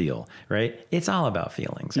going to feel, right? It's all about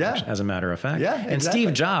feelings, as a matter of fact. Yeah, And exactly.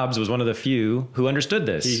 Steve Jobs was one of the few who understood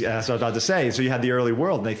this. That's what I was about to say. So you had the early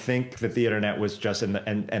world, and they think that the internet was just, and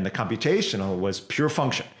the computational was pure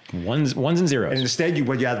function. Ones and zeros. And instead,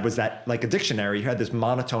 what you had was that, like a dictionary, you had this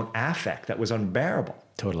monotone affect that was unbearable.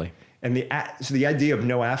 Totally. And so the idea of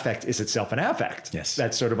no affect is itself an affect. Yes.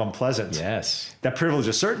 That's sort of unpleasant. Yes. That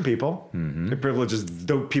privileges certain people. It privileges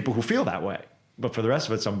the people who feel that way. But for the rest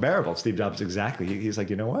of it, it's unbearable. Steve Jobs, exactly. He's like,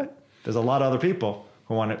 you know what? There's a lot of other people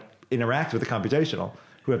who want to interact with the computational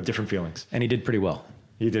who have different feelings. And he did pretty well.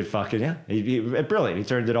 He did fucking, He brilliant. He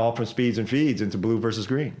turned it all from speeds and feeds into blue versus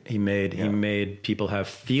green. He made people have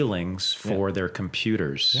feelings for their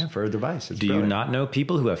computers. Yeah, for a device. Do you not know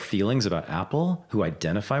people who have feelings about Apple, who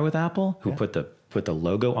identify with Apple, who put the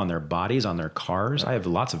logo on their bodies, on their cars? I have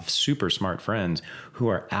lots of super smart friends who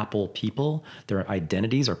are Apple people. Their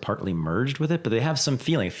identities are partly merged with it, but they have some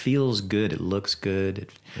feeling. It feels good. It looks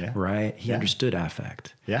good. Right? He understood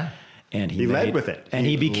affect. Yeah. And he led with it. And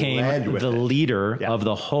he became the leader of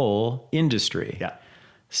the whole industry. Yeah.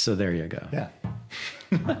 So there you go. Yeah.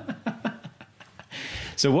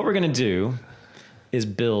 So what we're going to do is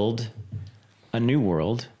build a new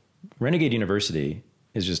world. Renegade University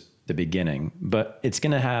is just the beginning, but it's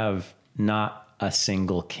going to have not a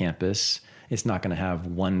single campus. It's not going to have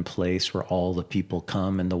one place where all the people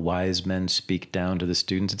come and the wise men speak down to the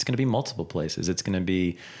students. It's going to be multiple places. It's going to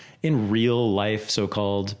be in real life,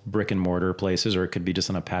 so-called brick and mortar places, or it could be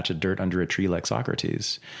just on a patch of dirt under a tree like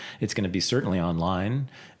Socrates. It's going to be certainly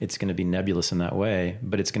online. It's going to be nebulous in that way,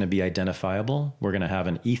 but it's going to be identifiable. We're going to have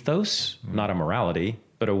an ethos, not a morality,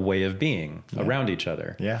 but a way of being around each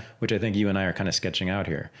other, which I think you and I are kind of sketching out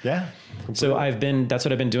here. Yeah. So that's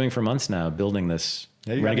what I've been doing for months now, building this.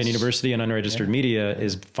 Renegade University and Unregistered Media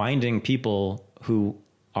is finding people who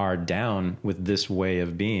are down with this way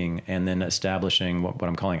of being and then establishing what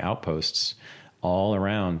I'm calling outposts all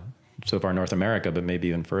around so far North America, but maybe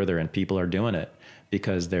even further. And people are doing it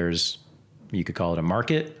because there's you could call it a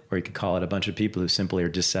market, or you could call it a bunch of people who simply are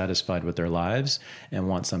dissatisfied with their lives and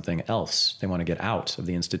want something else. They want to get out of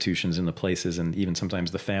the institutions and the places and even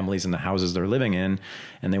sometimes the families and the houses they're living in.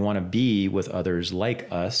 And they want to be with others like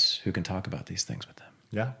us who can talk about these things with them.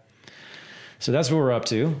 Yeah. So that's what we're up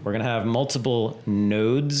to. We're going to have multiple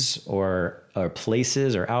nodes or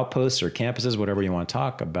places or outposts or campuses, whatever you want to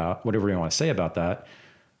talk about, whatever you want to say about that.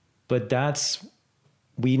 But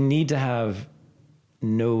we need to have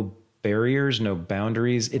no barriers, no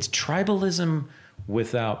boundaries. It's tribalism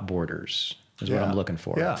without borders is what I'm looking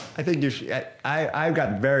for. Yeah, I think I've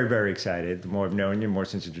gotten very, very excited the more I've known you, more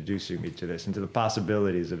since introducing me to this and to the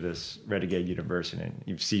possibilities of this Renegade University. And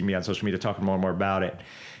you've seen me on social media talking more and more about it.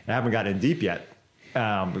 And I haven't gotten in deep yet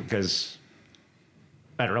because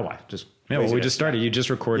I don't know why. We just started. You just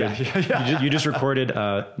recorded. You just recorded.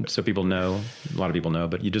 So people know, a lot of people know,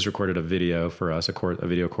 but you just recorded a video for us, a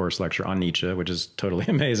video course lecture on Nietzsche, which is totally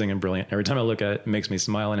amazing and brilliant. Every time I look at it, it makes me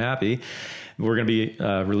smile and happy. We're going to be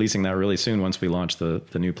releasing that really soon once we launch the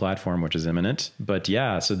new platform, which is imminent. But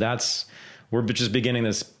yeah, so we're just beginning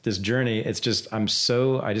this journey. It's just I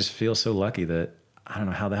just feel so lucky that I don't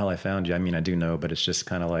know how the hell I found you. I mean, I do know, but it's just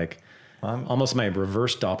kind of like almost my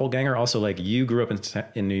reverse doppelganger. Also, like you grew up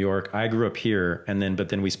in New York, I grew up here, but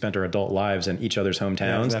then we spent our adult lives in each other's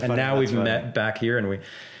hometowns, and now we've met back here, and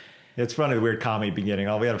it's funny, the weird comedy beginning.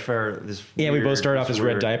 We had we both started off as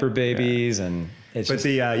red diaper babies, and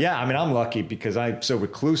I'm lucky because I'm so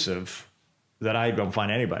reclusive that I don't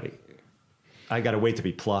find anybody. I got to wait to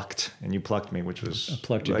be plucked, and you plucked me, which was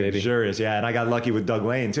luxurious. Yeah, and I got lucky with Doug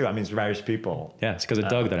Lane too. I mean, it's various people. Yeah, it's because of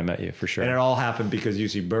Doug that I met you for sure. And it all happened because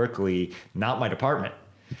UC Berkeley, not my department,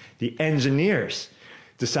 the engineers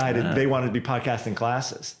decided they wanted to be podcasting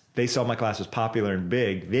classes. They saw my class was popular and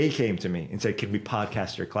big. They came to me and said, "Can we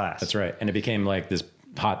podcast your class?" That's right, and it became like this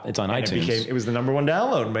hot. It's on iTunes. It was the number one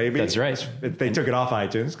download, maybe. That's right. They took it off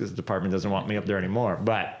iTunes because the department doesn't want me up there anymore.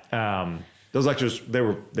 But those lectures, they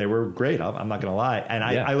were great. I'm not going to lie. And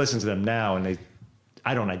I listen to them now, and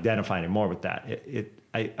I don't identify anymore with that.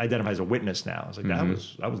 I identify as a witness now. I was like,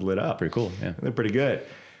 I was lit up. Pretty cool. Yeah, they're pretty good.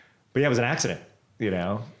 But yeah, it was an accident,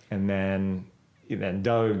 And then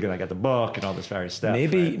Doug, and I got the book and all this various stuff.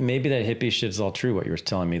 Maybe that hippie shit's all true. What you were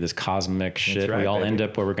telling me, this cosmic shit. Right, we all end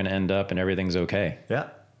up where we're going to end up, and everything's okay. Yeah.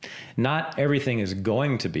 Not everything is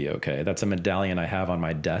going to be okay. That's a medallion I have on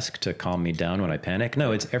my desk to calm me down when I panic.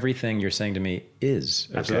 No, it's everything you're saying to me is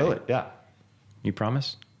okay. Absolutely, yeah. You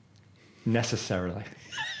promise? Necessarily.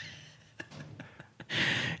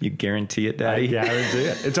 You guarantee it, Daddy? I guarantee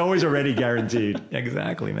it. It's always already guaranteed.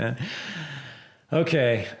 Exactly, man.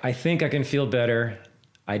 Okay, I think I can feel better.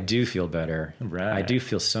 I do feel better. Right. I do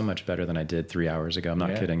feel so much better than I did 3 hours ago. I'm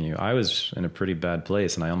not kidding you. I was in a pretty bad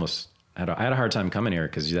place, and I had a hard time coming here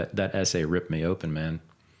because that essay ripped me open, man.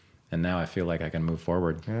 And now I feel like I can move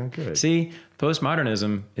forward. Oh, good. See,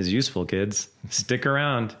 postmodernism is useful, kids. Stick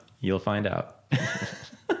around. You'll find out.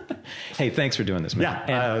 Hey, thanks for doing this, man.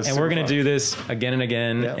 Yeah, and we're going to do this again and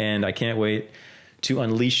again. Yep. And I can't wait to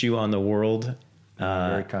unleash you on the world.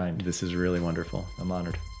 Very kind. This is really wonderful. I'm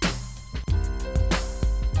honored.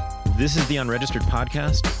 This is the Unregistered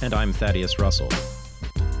podcast, and I'm Thaddeus Russell.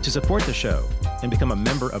 To support the show and become a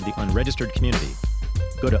member of the Unregistered community,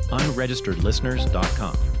 go to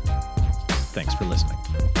unregisteredlisteners.com. Thanks for listening.